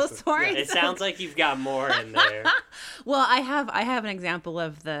 More some Rachel stories. stories. It sounds like you've got more in there. Well, I have an example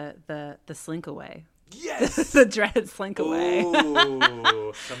of the slink away. Yes. The dreaded slink away.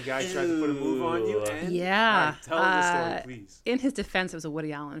 Ooh. Some guy tried to put a move on you, and Yeah. All right, tell the story, please. In his defense, it was a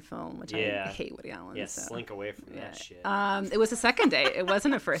Woody Allen film, which Yeah. I hate Woody Allen. Yeah, so. slink away from Yeah. that shit. It was a second date. It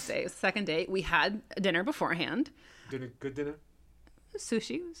wasn't a first date. It was a second date. We had dinner beforehand. Good dinner,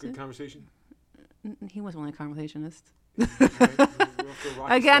 Sushi. good conversation. He wasn't really a conversationist. All right, we're off to a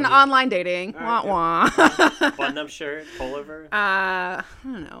rocky Again, start here. online dating. All Wah right, wah. Button-up shirt, pullover, I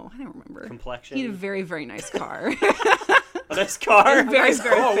don't know. I don't remember. complexion. He had a very, very nice car. Oh, this car. very,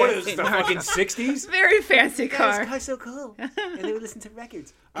 very Oh, what is fancy this, the car. fucking 60s? Very fancy car. car's so cool. And they would listen to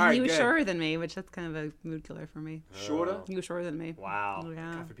records. All And right, he was good. shorter than me, which that's kind of a mood killer for me. Shorter? He was shorter than me. Wow.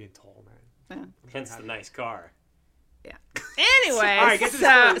 Yeah. God for being tall, man. Yeah. Hence the nice car. Yeah. Anyway, All right, get to the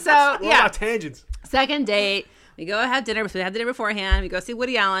so, story. so We're yeah. on tangents. Second date. We go have dinner. So we had dinner beforehand. We go see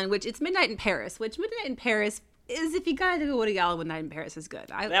Woody Allen, which it's Midnight in Paris. Which Midnight in Paris is, if you gotta go Woody Allen, Midnight in Paris is good.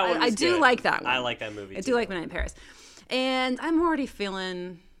 That one I was do good. like that one. I like that movie. I too. do like Midnight in Paris. And I'm already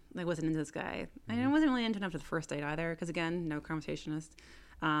feeling like I wasn't into this guy. I wasn't really into him after the first date either, because again, no conversationist.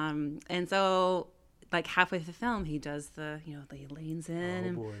 And so like halfway through the film, he does he leans in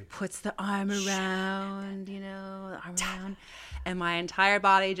and boy. puts the arm around, and my entire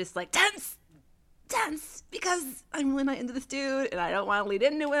body just like tense, because I'm really not into this dude, and I don't want to lead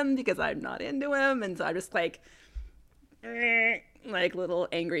into him because I'm not into him, and so I'm just like little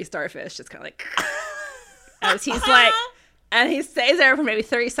angry starfish, just kind of like as he's like, and he stays there for maybe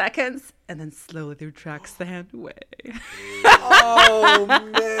 30 seconds, and then slowly retracts the hand away. Oh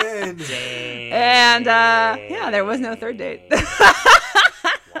man! And there was no third date.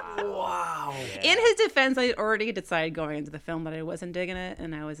 Wow. In his defense, I already decided going into the film that I wasn't digging it,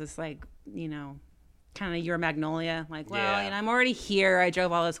 and I was just like, kind of your Magnolia, like, well, I'm already here. I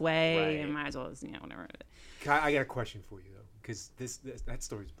drove all this way, and might as well, whatever. I got a question for you though, because that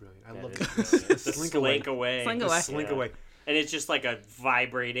story's brilliant. I love the slink away. Slink away. And it's just like a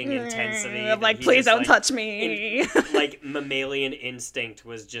vibrating intensity. I'm like, please don't touch me. Like mammalian instinct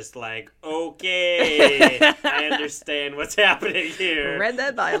was just like, okay, I understand what's happening here. Read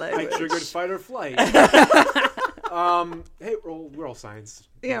that body language. I triggered fight or flight. Hey, we're all science.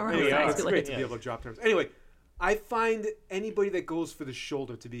 Yeah, we're all anyway, science. It's great to be able to drop terms. Anyway, I find anybody that goes for the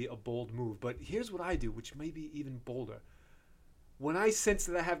shoulder to be a bold move. But here's what I do, which may be even bolder. When I sense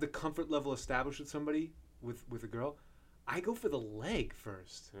that I have the comfort level established with somebody, with a girl, I go for the leg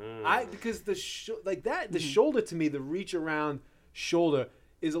first. Because the shoulder to me, the reach around shoulder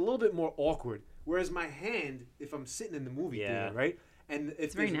is a little bit more awkward. Whereas my hand, if I'm sitting in the movie theater, right, and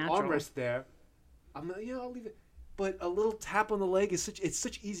if there's an armrest there, I'm like, I'll leave it. But a little tap on the leg is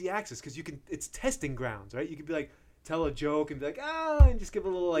such easy access because it's testing grounds, right? You could be like, tell a joke and be like, and just give a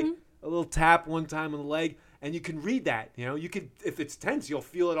little a little tap one time on the leg, and you can read that. You could, if it's tense, you'll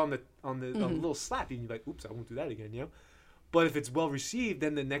feel it on the little slap, and you're like, oops, I won't do that again. But if it's well received,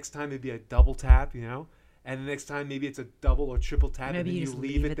 then the next time it'd be a double tap, and the next time maybe it's a double or triple tap, Maybe and then you you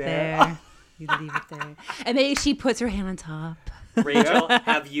leave leave it it there. You leave it there, and maybe she puts her hand on top. Rachel,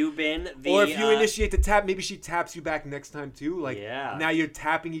 have you been or if you initiate the tap, maybe she taps you back next time too. Like now you're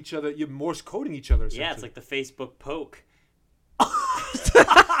tapping each other, you're Morse coding each other. Yeah, it's like the Facebook poke.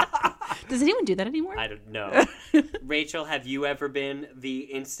 Does anyone do that anymore? I don't know. Rachel, have you ever been the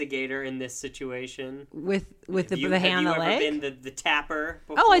instigator in this situation? With the hand on the leg? Have you ever been the tapper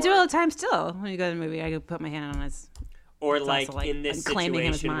before? Oh, I do it all the time still. When you go to the movie, I could put my hand on his... Or like in this I'm claiming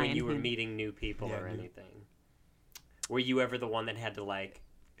him as situation when mine. you were meeting new people or anything. Were you ever the one that had to like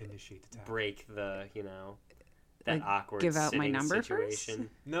initiate the tap, break the, that awkward give out my number situation? First?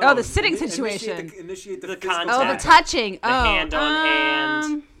 No, oh, the sitting situation. Initiate the contact. Oh, the touching. The hand on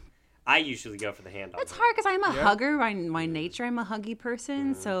hand. I usually go for the hand on. It's hard because I'm a hugger. By my nature, I'm a huggy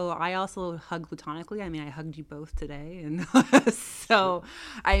person. So I also hug platonically. I mean, I hugged you both today, and so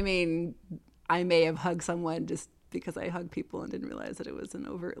I mean, I may have hugged someone just because I hug people and didn't realize that it wasn't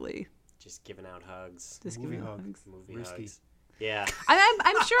overtly just giving out hugs. Just movie giving out hug. hugs. Movie Risky. hugs. Yeah.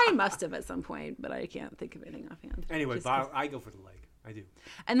 I'm sure I must have at some point, but I can't think of anything offhand. Anyway, but I go for the leg. I do.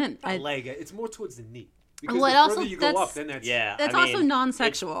 And then the leg. It's more towards the knee. Because Well, it the also- further you go that's- up, then that's that's also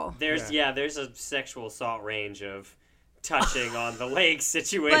non-sexual. There's a sexual assault range of touching on the leg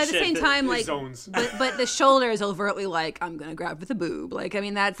situation. But at the same time, like, zones. but the shoulder is overtly like, I'm gonna grab with the boob. Like, I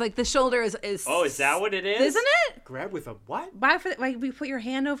mean, that's like the shoulder is. Oh, is that what it is? Isn't it? Grab with a what? Why for like we put your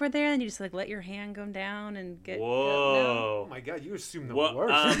hand over there and you just like let your hand go down and get. Oh my God, you assume the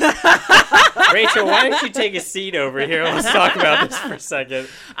worst. Rachel, why don't you take a seat over here? Let's talk about this for a second.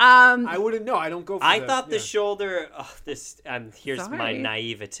 I wouldn't know. I don't go for I thought the shoulder. Oh, here's my Sorry.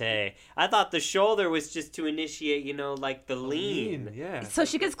 naivete. I thought the shoulder was just to initiate, like the lean. Yeah. So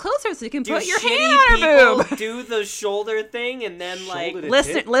she gets closer, so you can Do put your shitty hand on her people boob. do the shoulder thing and then like Shoulder to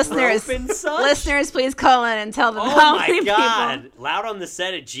Listeners, rope and such? listeners, please call in and tell them Oh how my many God! people.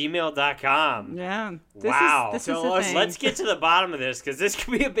 Loudontheset@gmail.com. Yeah. Wow. This Tell is us. the thing. Let's get to the bottom of this because this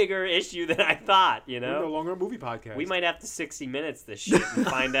could be a bigger issue than I thought. We're no longer a movie podcast. We might have to 60 Minutes this shit and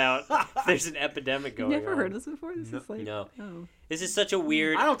find out if there's an epidemic You going on. never heard this before? This is like No. Oh. This is such a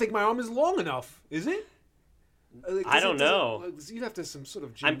weird. I don't think my arm is long enough. Is it? I don't know. You'd have to some sort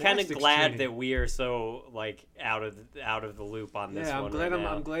of. I'm kind of gymnastics glad training. that we are so like out of the loop on this Yeah, one.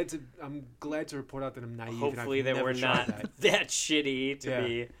 I'm glad to report out that I'm naive. Hopefully and I've that we're never tried not that. that shitty to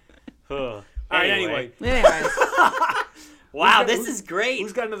be. Huh. All right. Anyway, Anyways, Wow, this is great.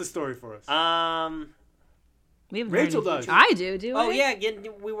 who's got another story for us? we haven't Rachel heard does. I do. Do Oh I? yeah,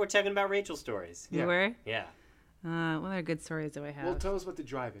 we were talking about Rachel stories. You Yeah. were? Yeah. What other good stories do I have? Well, tell us about the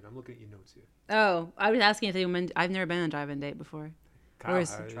drive-in. I'm looking at your notes here. Oh, I was asking if anyone. I've never been on a drive-in date before.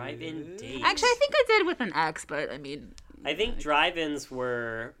 Where's- Drive-in date. Actually, I think I did with an ex, but I mean, I think drive-ins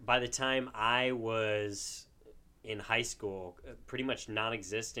were by the time I was in high school, pretty much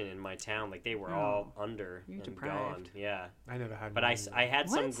non-existent in my town. Like they were all under You're and deprived. gone. Yeah, I never had. but one. I had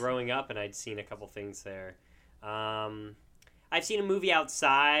some What? growing up, and I'd seen a couple things there. I've seen a movie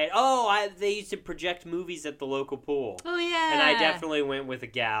outside. Oh, they used to project movies at the local pool. Oh yeah. And I definitely went with a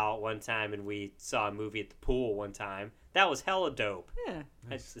gal one time, and we saw a movie at the pool one time. That was hella dope. Yeah.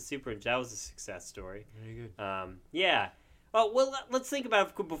 Nice. That was a success story. Very good. Yeah. Oh well, let's think about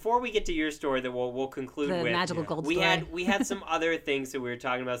it. Before we get to your story. That we'll conclude The with. magical gold we story. we had some other things that we were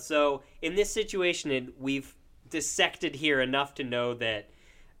talking about. So in this situation, we've dissected here enough to know that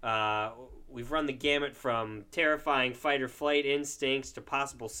we've run the gamut from terrifying fight or flight instincts to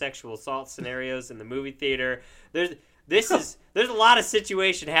possible sexual assault scenarios in the movie theater. There's a lot of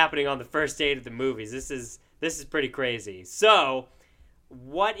situation happening on the first date of the movies. This is pretty crazy. So,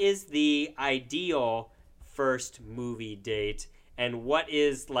 what is the ideal first movie date? And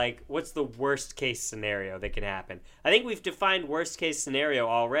what's the worst case scenario that can happen? I think we've defined worst case scenario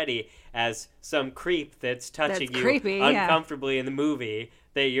already as some creep that's touching you creepy, yeah. uncomfortably in the movie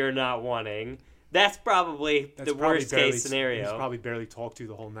that you're not wanting. That's probably the worst case scenario. He's probably barely talked to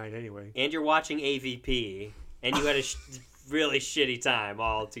the whole night anyway. And you're watching AVP, and you had a really shitty time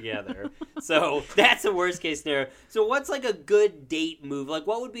all together. So that's the worst case scenario. So what's like a good date movie? Like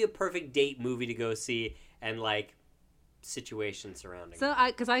what would be a perfect date movie to go see, and like situation surrounding So,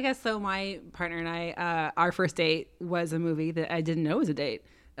 because I guess so, my partner and I, our first date was a movie that I didn't know was a date.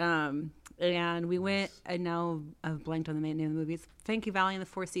 And we went, and now I've blanked on the name of the movie. It's Frankie Valley and the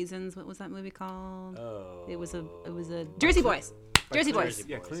Four Seasons. What was that movie called? Oh. It was a Jersey Boys. Jersey Boys. Jersey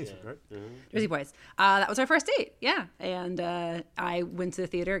Yeah, Boys, Clint yeah. Eastwood, right? Mhm. Jersey Boys. That was our first date. Yeah. And I went to the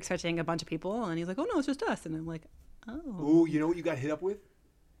theater expecting a bunch of people, and he's like, "Oh no, it's just us." And I'm like, "Oh, Ooh, you know what you got hit up with?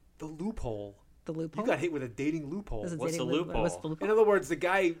 The loophole. the loophole." You got hit with a dating loophole. This is What's dating the loophole? What's the loophole? In other words, the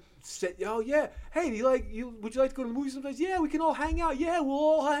guy said, "Oh yeah, hey, would you like to go to the movies sometime? Yeah, we can all hang out. Yeah, we'll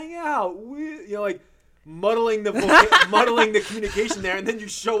all hang out. Like muddling muddling the communication there, and then you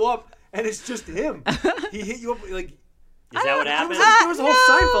show up and it's just him. He hit you up like." Is that what happened? There was a whole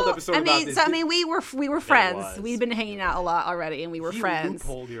Seinfeld episode about this. So I mean, we were friends. was. We'd been hanging out a lot already, and we were He friends.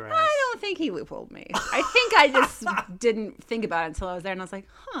 loopholed your ass. I don't think he loopholed me. I think I just didn't think about it until I was there, and I was like,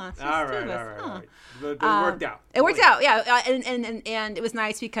 "Huh." It's just All two right, of all us, right, huh. all right. But it worked out. It worked out, yeah. And it was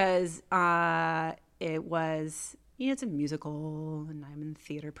nice because it was, it's a musical, and I'm a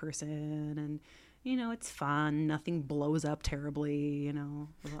theater person, and it's fun. Nothing blows up terribly. Well,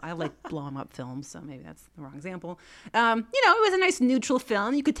 I like blowing up films, so maybe that's the wrong example. It was a nice neutral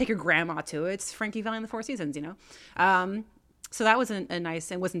film. You could take your grandma to it. It's Frankie Valley and the Four Seasons. So that was a nice.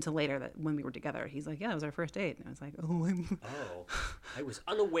 It wasn't until later that when we were together, he's like, "Yeah, it was our first date." And I was like, Oh, I was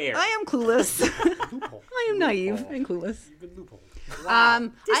unaware. I am clueless. Loophole. I am naive and clueless. You've been loopholed. Wow.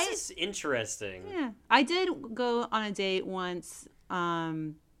 This is interesting. Yeah, I did go on a date once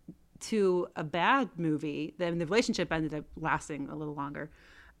to a bad movie. Then the relationship ended up lasting a little longer.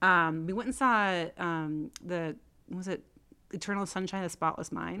 We went and saw was it Eternal Sunshine of the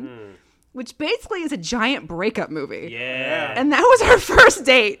Spotless Mind, which basically is a giant breakup movie. Yeah. And that was our first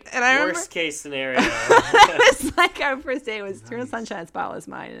date. And I remember Worst case scenario. it's like our first date was Eternal Sunshine of the Spotless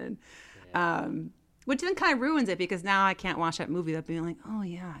Mind, and which then kind of ruins it because now I can't watch that movie without being like, "Oh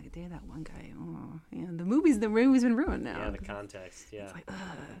yeah, I dated that one guy." Oh, yeah, the movie's been ruined now. Yeah, the context. Yeah. Like, ugh.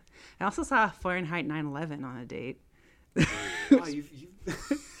 I also saw Fahrenheit 9/11 on a date. Wow,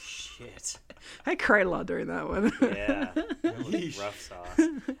 Shit. I cried a lot during that one. Yeah. Yeesh. Rough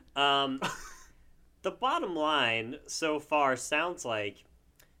sauce. The bottom line so far sounds like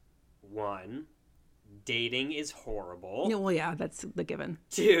 1, dating is horrible. Yeah, well, yeah, that's the given.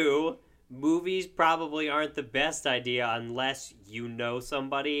 2, movies probably aren't the best idea unless you know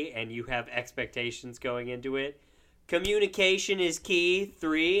somebody and you have expectations going into it. Communication is key.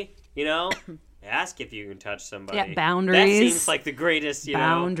 3, ask if you can touch somebody. Yeah, boundaries. That seems like the greatest,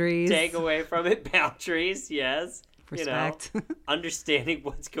 Boundaries. takeaway from it. Boundaries, yes. Respect. Understanding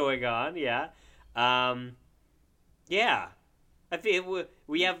what's going on, yeah. Yeah. I feel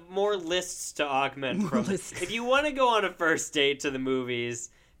we have more lists to augment from. Lists. If you want to go on a first date to the movies,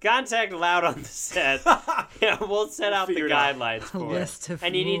 contact Loud on the Set. Yeah, we'll set out the Figure it out. guidelines for list it. of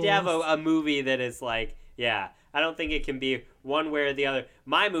And you need to have rules. a movie that is like, yeah, I don't think it can be one way or the other.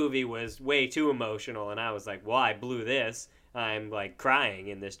 My movie was way too emotional, and I was like, well, I blew this. I'm like crying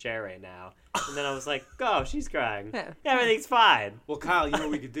in this chair right now. And then I was like, oh, she's crying. Yeah. Everything's fine. Well, Kyle, you know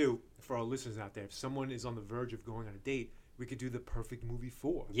what we could do for our listeners out there? If someone is on the verge of going on a date, we could do the perfect movie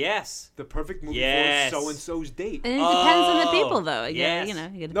for. Yes. The perfect movie Yes. for so-and-so's date. And it depends on the Oh, people, though. yes. You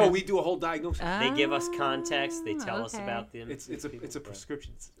gotta No, depend. we do a whole diagnosis. They give us context. They tell us okay. about them. it's a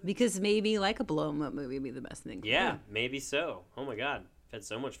prescription. Because maybe like a blow 'em up movie would be the best thing. Yeah, maybe so. Oh my god, I've had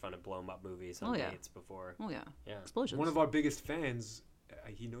so much fun at blow 'em up movies on Oh, yeah. dates before. Oh yeah. Yeah. Explosions. One of our biggest fans,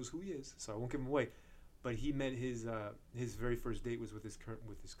 he knows who he is, so I won't give him away. But he met his very first date was with his current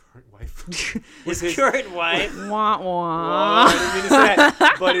wife. His current wife. Wah Well, wah. I didn't mean to say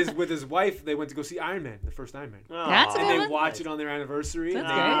that. But with his wife, they went to go see Iron Man, the first Iron Man. That's a And good they one. watch it on their anniversary. And That's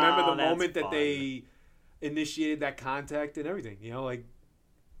they great. remember the Oh, that's moment that fun. they initiated that contact and everything. You know, like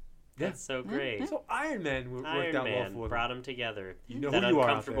That's so great. so Iron Man worked Iron out Man well for them. brought them together. You know That who you are out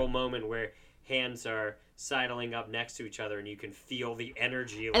uncomfortable there. moment where hands are sidling up next to each other and you can feel the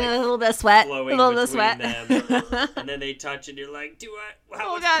energy And a like little bit of sweat. A flowing little bit of between sweat. them. And then they touch and you're like, how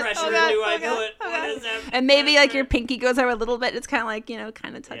Oh, much God, pressure oh, God, do I oh, God, put? oh, What God. is that? And maybe like your pressure? pinky goes over a little bit. It's kind of like,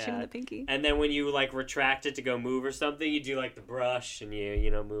 kind of touching Yeah. the pinky. And then when you like retract it to go move or something, you do like the brush and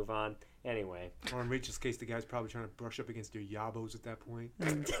you move on. Anyway. Or in Rachel's case, the guy's probably trying to brush up against your yabos at that point.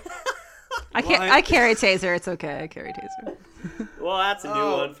 I carry taser. It's okay. I carry taser. Well, that's a new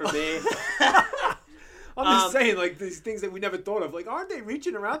Oh. one for me. I'm just saying, like, these things that we never thought of. Like, aren't they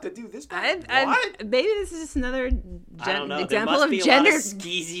reaching around to do this? What? Maybe this is just another I don't know. There example must of be a gender lot of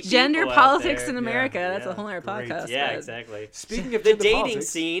skeezy gender people out politics there. in America. That's yeah. a whole other Great. podcast. Yeah, but- exactly. Speaking of The gender dating politics,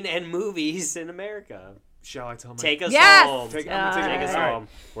 scene and movies in America. shall I tell my... Take us Yes! home. I'm gonna take Take us All right. home.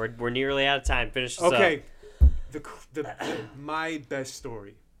 We're nearly out of time. Finish this Okay. up. My best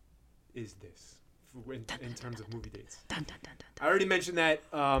story is this in terms of movie dates. Dun, dun, dun, dun, I already mentioned that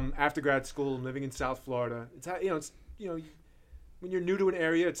after grad school and living in South Florida, when you're new to an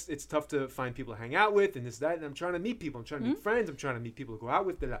area, it's tough to find people to hang out with and this that. And I'm trying to meet people. I'm trying to meet friends. I'm trying to meet people to go out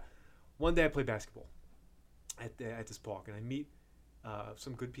with. One day I play basketball at this park, and I meet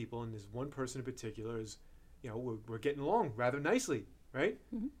some good people. And there's one person in particular is, we're getting along rather nicely, right?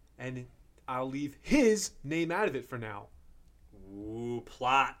 Mm-hmm. And I'll leave his name out of it for now. Ooh,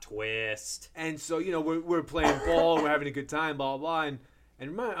 plot twist. And so, we're playing ball, we're having a good time, blah, blah, blah.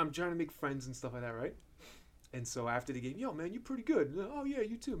 And I'm trying to make friends and stuff like that, right? And so after the game, yo, man, you're pretty good. Oh, yeah,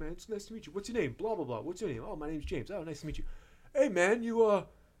 you too, man. It's nice to meet you. What's your name? Blah, blah, blah. What's your name? Oh, my name's James. Oh, nice to meet you. Hey, man, you want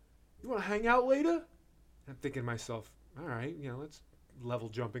to hang out later? I'm thinking to myself, all right, let's level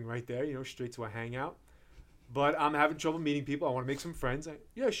jumping right there, straight to a hangout. But I'm having trouble meeting people. I want to make some friends.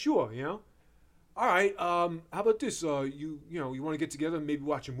 Yeah, sure, All right, how about this? You want to get together and maybe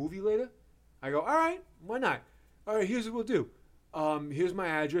watch a movie later? I go, all right, why not? All right, here's what we'll do. Here's my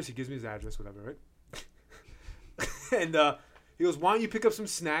address. He gives me his address, whatever, right? And he goes, why don't you pick up some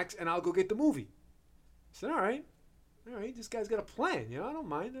snacks and I'll go get the movie? I said, all right, this guy's got a plan. I don't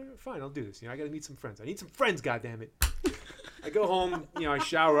mind. Fine, I'll do this. I got to meet some friends. I need some friends, goddammit. I go home, I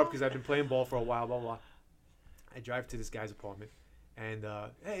shower up because I've been playing ball for a while, blah, blah, blah. I drive to this guy's apartment. And,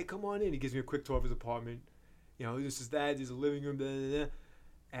 hey, come on in. He gives me a quick tour of his apartment. This is that. There's a living room. Blah, blah, blah.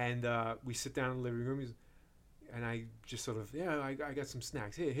 And we sit down in the living room. And I just sort of, I got some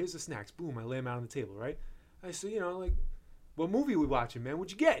snacks. Hey, here's the snacks. Boom, I lay them out on the table, right? I say, what movie we watching, man?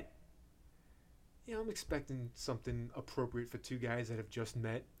 What'd you get? I'm expecting something appropriate for two guys that have just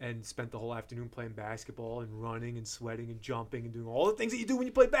met and spent the whole afternoon playing basketball and running and sweating and jumping and doing all the things that you do when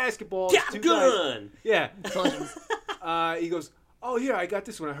you play basketball. Get Two gun! guys. Yeah. Explosions. He goes, oh, here, I got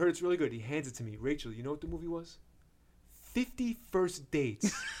this one. I heard it's really good. He hands it to me. Rachel, you know what the movie was? 50 First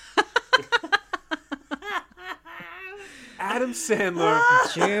Dates. Adam Sandler,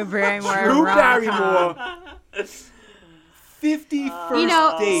 Drew Barrymore. Drew rom-com. Barrymore, 50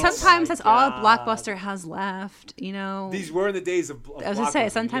 First Dates. Sometimes that's all God. Blockbuster has left. These were in the days of I was gonna say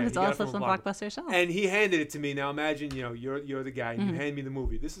Blockbuster. sometimes Yeah, it's you got all it from flipped on a Blockbuster shelf. And he handed it to me. Now imagine, you're the guy and Mm-hmm. you hand me the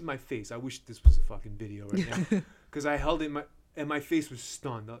movie. This is my face. I wish this was a fucking video right now. Because I held it and my face was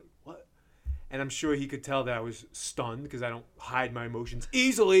stunned. Like, what? And I'm sure he could tell that I was stunned because I don't hide my emotions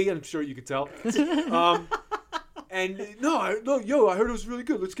easily. I'm sure you could tell. And I heard it was really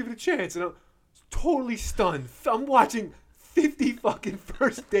good. Let's give it a chance. And I'm totally stunned. I'm watching 50 fucking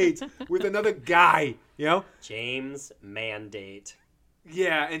First Dates with another guy, James Mandate.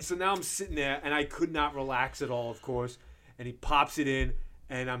 Yeah, and so now I'm sitting there, and I could not relax at all, of course. And he pops it in,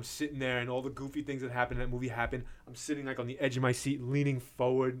 and I'm sitting there, and all the goofy things that happened in that movie happen. I'm sitting like on the edge of my seat, leaning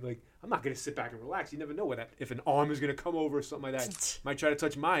forward. Like, I'm not gonna sit back and relax. You never know if an arm is gonna come over or something like that. Might try to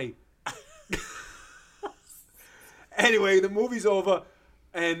touch my. Anyway, the movie's over,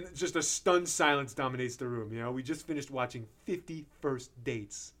 and just a stunned silence dominates the room. We just finished watching 50 First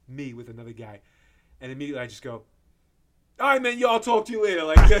Dates, me with another guy, and immediately I just go, all right, man, I'll talk to you later.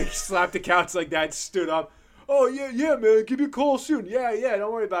 Like, slapped the couch like that, stood up. Oh yeah, man. Give me a call soon. Yeah.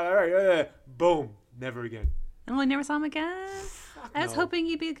 Don't worry about it. All right. Yeah. Boom. Never again. And we never saw him again. I was no. hoping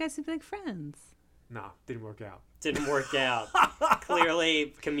you guys would be like friends. Nah, didn't work out. Didn't work out.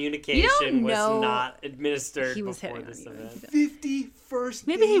 Clearly, communication was not administered he was before hitting this on you. event. 51st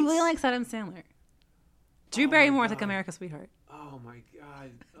Maybe he dates? really likes Adam Sandler. Drew Oh my Barrymore is like God. America's sweetheart. Oh my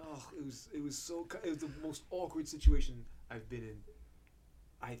God. Oh, it was the most awkward situation I've been in,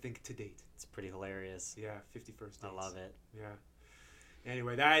 I think, to date. It's pretty hilarious. Yeah, 51st dates. I love it. Yeah.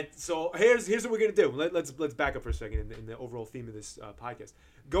 Anyway, so here's what we're gonna do. Let's back up for a second in the overall theme of this podcast.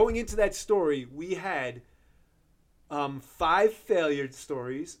 Going into that story, we had 5 failure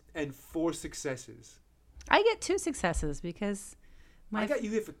stories and 4 successes. I get 2 successes because I got you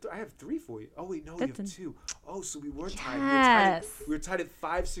here I have 3 for you. Oh wait, no, you have 2. Oh, so we were tied. Yes. We were tied at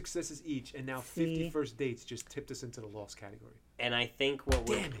 5 successes each, and now See? 51st dates just tipped us into the lost category. And I think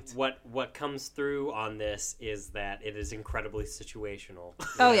what comes through on this is that it is incredibly situational.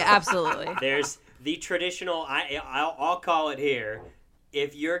 Oh yeah, absolutely. There's the traditional. I'll call it here.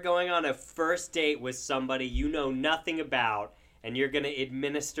 If you're going on a first date with somebody you know nothing about, and you're going to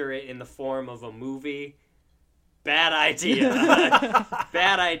administer it in the form of a movie, bad idea.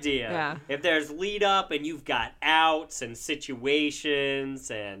 Bad idea. Yeah. If there's lead up and you've got outs and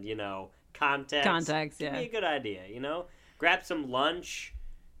situations and context, yeah. It'd be a good idea. Grab some lunch,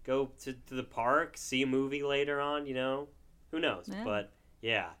 go to the park, see a movie later on. Who knows? Yeah. But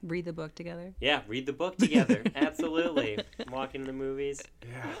yeah. Read the book together. Yeah, read the book together. Absolutely. Walking to the movies.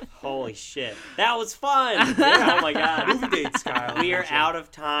 Yeah. Holy shit. That was fun. Yeah. Oh my God. Movie dates, Kyle. We are out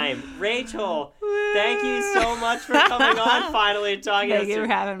of time. Rachel, thank you so much for coming on finally and talking to us. Thank you for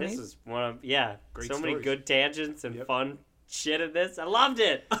having me. This is one of, Great so many stories. good tangents and Yep. fun shit in this. I loved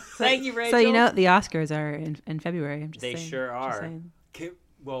it. Thank you, Rachel. So the Oscars are in February. I'm just They saying. sure Just are. saying.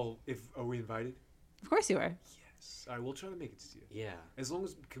 Are we invited? Of course you are. Yes. All right, we'll try to make it to see it. Yeah. As long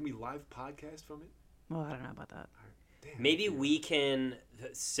as can we live podcast from it? Well, I don't know about that. Damn. Maybe we can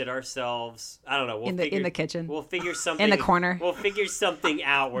sit ourselves. I don't know. We'll In figure, the kitchen. We'll figure something In the corner. We'll figure something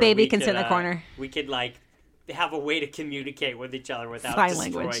out. Where Baby we can could, sit in the corner. We could have a way to communicate with each other without Sign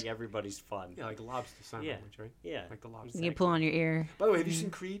destroying language. everybody's fun. Yeah, like a lobster sign Yeah. language, right? Yeah. Like the lobster. You can pull on your ear. By the way, have you seen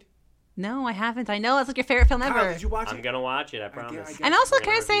Creed? No, I haven't. I know it's like your favorite film Kyle, ever. did you watch I'm it? gonna watch it. I get- promise. I get- And also, We're can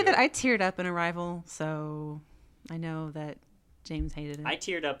gonna I say review that it. I teared up in Arrival, so I know that James hated it. I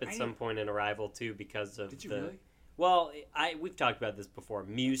teared up at I some didn't- point in Arrival too because of Did you the. really? Well, we've talked about this before.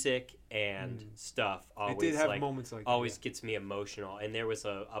 Music and stuff It always did have moments like that. always gets me emotional, and there was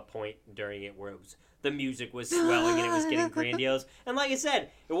a point during it where the music was swelling and it was getting grandiose. And like I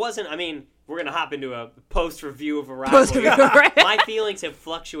said, it wasn't. I mean, we're gonna hop into a post review of Arrival. Post-review, right? My feelings have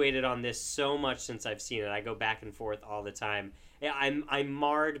fluctuated on this so much since I've seen it. I go back and forth all the time. Yeah, I'm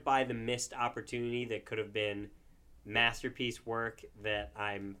marred by the missed opportunity that could have been masterpiece work. That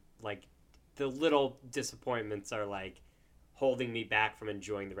I'm like, the little disappointments are like holding me back from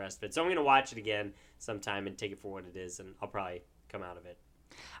enjoying the rest of it. So I'm gonna watch it again sometime and take it for what it is, and I'll probably come out of it.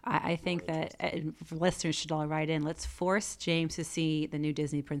 I think that listeners should all write in. Let's force James to see the new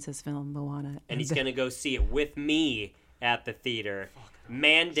Disney princess film, Moana. And he's going to go see it with me at the theater.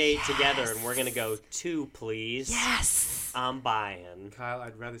 Mandate together, and we're going to go 2, please. Yes! I'm buying. Kyle,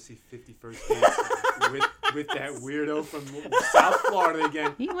 I'd rather see 51st Dates with that weirdo from South Florida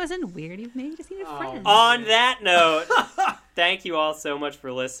again. He wasn't weird. He maybe just needed Oh. friends. On that note, thank you all so much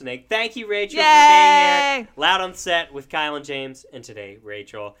for listening. Thank you, Rachel, for being Yay! here. Loud on Set with Kyle and James, and today,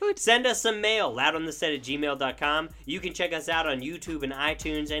 Rachel. Hoot. Send us some mail, loudontheset@gmail.com. You can check us out on YouTube and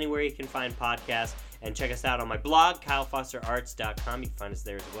iTunes, anywhere you can find podcasts. And check us out on my blog, KyleFosterArts.com. You can find us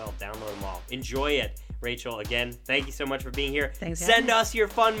there as well. Download them all. Enjoy it. Rachel, again, thank you so much for being here. Thanks for Send having me. us your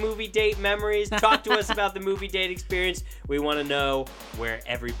fun movie date memories. Talk to us about the movie date experience. We want to know where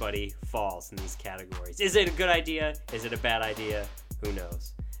everybody falls in these categories. Is it a good idea? Is it a bad idea? Who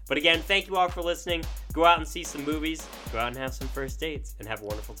knows? But again, thank you all for listening. Go out and see some movies. Go out and have some first dates. And have a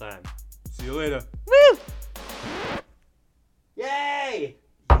wonderful time. See you later. Woo! Yay!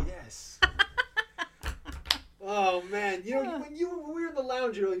 Yes. Oh man, when we were in the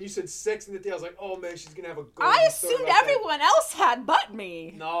lounge earlier and you said sex in the day, I was like, oh man, she's gonna have a golden I story assumed about that. everyone else had but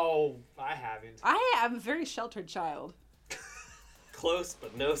me. No, I haven't. I am a very sheltered child. Close,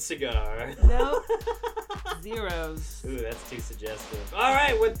 but no cigar. No. Zeros. Ooh, that's too suggestive. All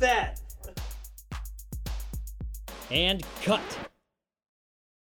right, with that. And cut.